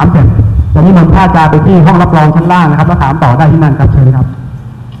อมถามเสร็จจะนิมนต์พระอาจารย์ไปที่ห้องรับรองชั้นล่างนะครับแล้วถามต่อได้ที่นั่นครับเชิญครับ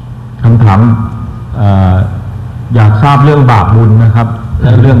คำถามอยากทราบเรื่องบาปบุญนะครับแล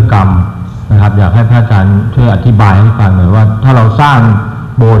ะเรื่องกรรมนะครับอยากให้พระอาจารย์ช่วยอธิบายให้ฟังหน่อยว่าถ้าเราสร้าง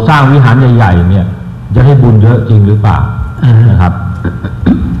โบสถ์สร้างวิหารใหญ่ๆเนี่ยจะให้บุญเยอะจริงหรือเปล่านะครับ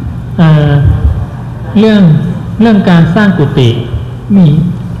เรื่องการสร้างกุฏิ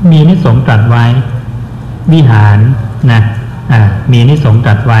มีนิสงส์ตรัสไว้วิหารนะมีนิสงส์ต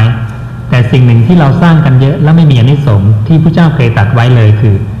รัสไว้แต่สิ่งหนึ่งที่เราสร้างกันเยอะแล้วไม่มีอานิสงส์ที่พระเจ้าเคยตรัสไว้เลยคื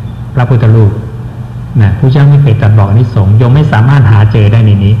อพระพุทธรูปนะพระเจ้าไม่เคยตรัสบอกอานิสงส์โยมไม่สามารถหาเจอได้ใ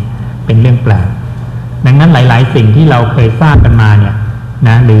นนี้เป็นเรื่องแปลกดังนั้นหลายๆสิ่งที่เราเคยทราบกันมาเนี่ยน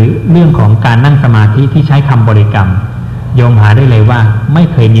ะหรือเรื่องของการนั่งสมาธิที่ใช้คำบริกรรมโยมหาได้เลยว่าไม่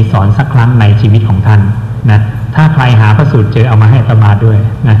เคยมีสอนสักครั้งในชีวิตของท่านนะถ้าใครหาพระสูตรเจอเอามาให้อาตมาด้วย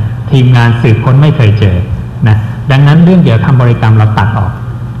นะทีมงานสืบค้นไม่เคยเจอนะดังนั้นเรื่องเกี่ยวกับคำบริกรรมเราตัดออก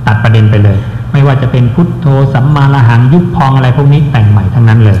ตัดประเด็นไปเลยไม่ว่าจะเป็นพุทโธสัมมาระหังยุบพองอะไรพวกนี้แต่งใหม่ทั้ง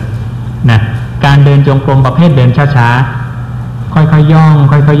นั้นเลยนะการเดินจงกรมประเภทเดินช้าๆค่อยๆย่อง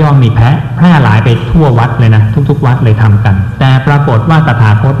ค่อยๆย่องมีแพร่หลายไปทั่ววัดเลยนะทุกๆวัดเลยทำกันแต่ปรากฏว่าตถ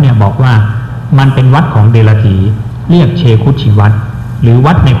าคตเนี่ยบอกว่ามันเป็นวัดของเดรัจฉีเรียกเชคุชิวัดหรือ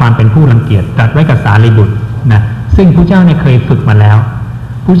วัดในความเป็นผู้รังเกียจตรัสไว้กับสารีบุตรนะซึ่งพระเจ้าเนี่ยเคยฝึกมาแล้ว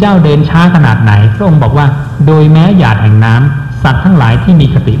พระเจ้าเดินช้าขนาดไหนพระองค์บอกว่าโดยแม้หยาดแห่งน้ำสัตว์ทั้งหลายที่มี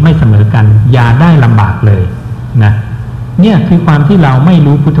คติไม่เสมอกันอย่าได้ลำบากเลยนะเนี่ยคือความที่เราไม่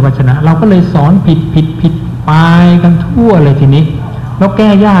รู้พุทธวจนะเราก็เลยสอนผิดไปกันทั่วเลยทีนี้แล้วแก้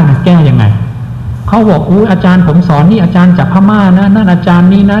ยากนะแก้ยังไงเขาบอกอุ้ยอาจารย์ผมสอนนี่อาจารย์จากพม่านะนั่นอาจารย์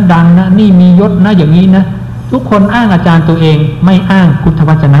นี่นะดังนะนี่มียศนะอย่างนี้นะทุกคนอ้างอาจารย์ตัวเองไม่อ้างพุทธว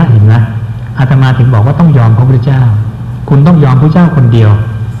จนะเห็นไหมอาตมาถึงบอกว่าต้องยอมพระพุทธเจ้าคุณต้องยอมพระเจ้าคนเดียว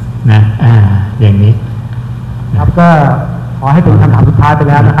นะอย่างนี้ครับก็ขอให้เป็นคำถามสุดท้ายไป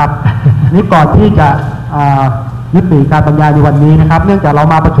แล้วนะครับ นี่ก่อนที่จะยุติการบรรยายในวันนี้นะครับเนื่องจากเรา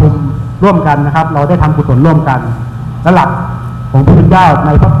มาประชุมร่วมกันนะครับเราได้ทำกุศลร่วมกันและหลักของพระพุทธเจ้าใน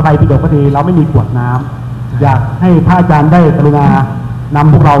พระไตรปิฎกก็ดีเราไม่มีขวดน้ำอยากให้พระอาจารย์ได้กรุณาน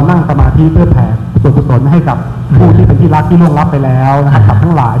ำพวกเรานั่งสมาธิเพื่อแผ่ส่วนกุศลให้กับผู้ที่เป็นที่รักที่ล่วงลับไปแล้วนะครับกับ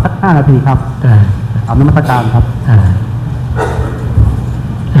ทั้งหลายสัก5 นาทีครับนมัสการครับ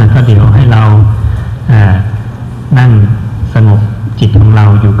ก็เดี๋ยวให้เรานั่งสงบจิตของเรา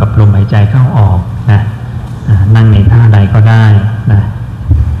อยู่กับลมหายใจเข้าออกนะนั่งในท่าใดก็ได้นะ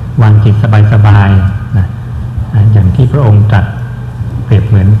วางจิตสบายๆนะอย่างที่พระองค์ตรัสเปรียบ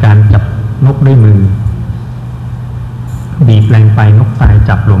เหมือนการจับนกด้วยมือบีบแรงไปนกตาย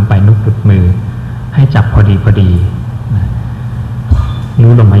จับลงไปนกหลุดมือให้จับพอดีนะ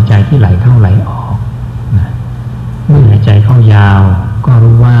รู้ลมหายใจที่ไหลเข้าไหลออกนะเมื่อหายใจเข้ายาวก็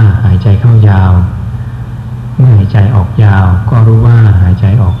รู้ว่าหายใจเข้ายาวเมื่อหายใจออกยาวก็รู้ว่าหายใจ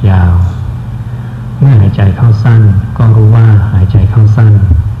ออกยาวเมื่อหายใจเข้าสั้นก็รู้ว่าหายใจเข้าสั้น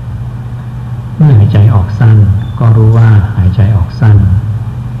เมื่อหายใจออกสั้นก็รู้ว่าหายใจออกสั้น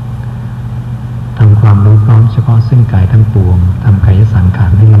ทำความรู้พร้อมเฉพาะซึ่งกายทั้งปวงทำกายสังขา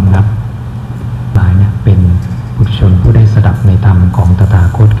รให้ลำดับหลายเนี่ยเป็นปุถุชนผู้ได้สดับในธรรมของตถา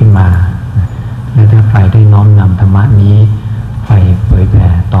คตขึ้นมา และถ้าใครได้น้อมนำธรรมะนี้ไปเผยแผ่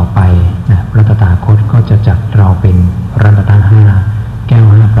ต่อไปนะพระตถาคตก็จะจัดเราเป็นรัตนะห้าแก้ว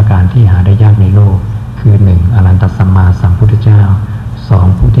ห้าประการที่หาได้ยากในโลกคือ 1. อรหันตสัมมาสัมพุทธเจ้า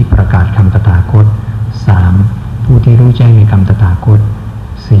 2. ผู้ที่ประกาศคำตถาคต 3. ผู้ที่รู้แจ้งในคำตถาคต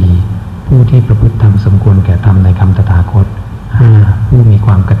 4. ผู้ที่ประพฤติธรรมสมควรแก่ธรรมในคำตถาคต 5. ผู้มีค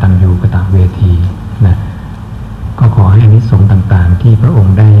วามกตัญญูกตเวทีนะก็ขอให้อานิสงส์ต่างๆที่พระอง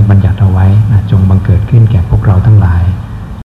ค์ได้บัญญัติเอาไว้นะจงบังเกิดขึ้นแก่พวกเราทั้งหลาย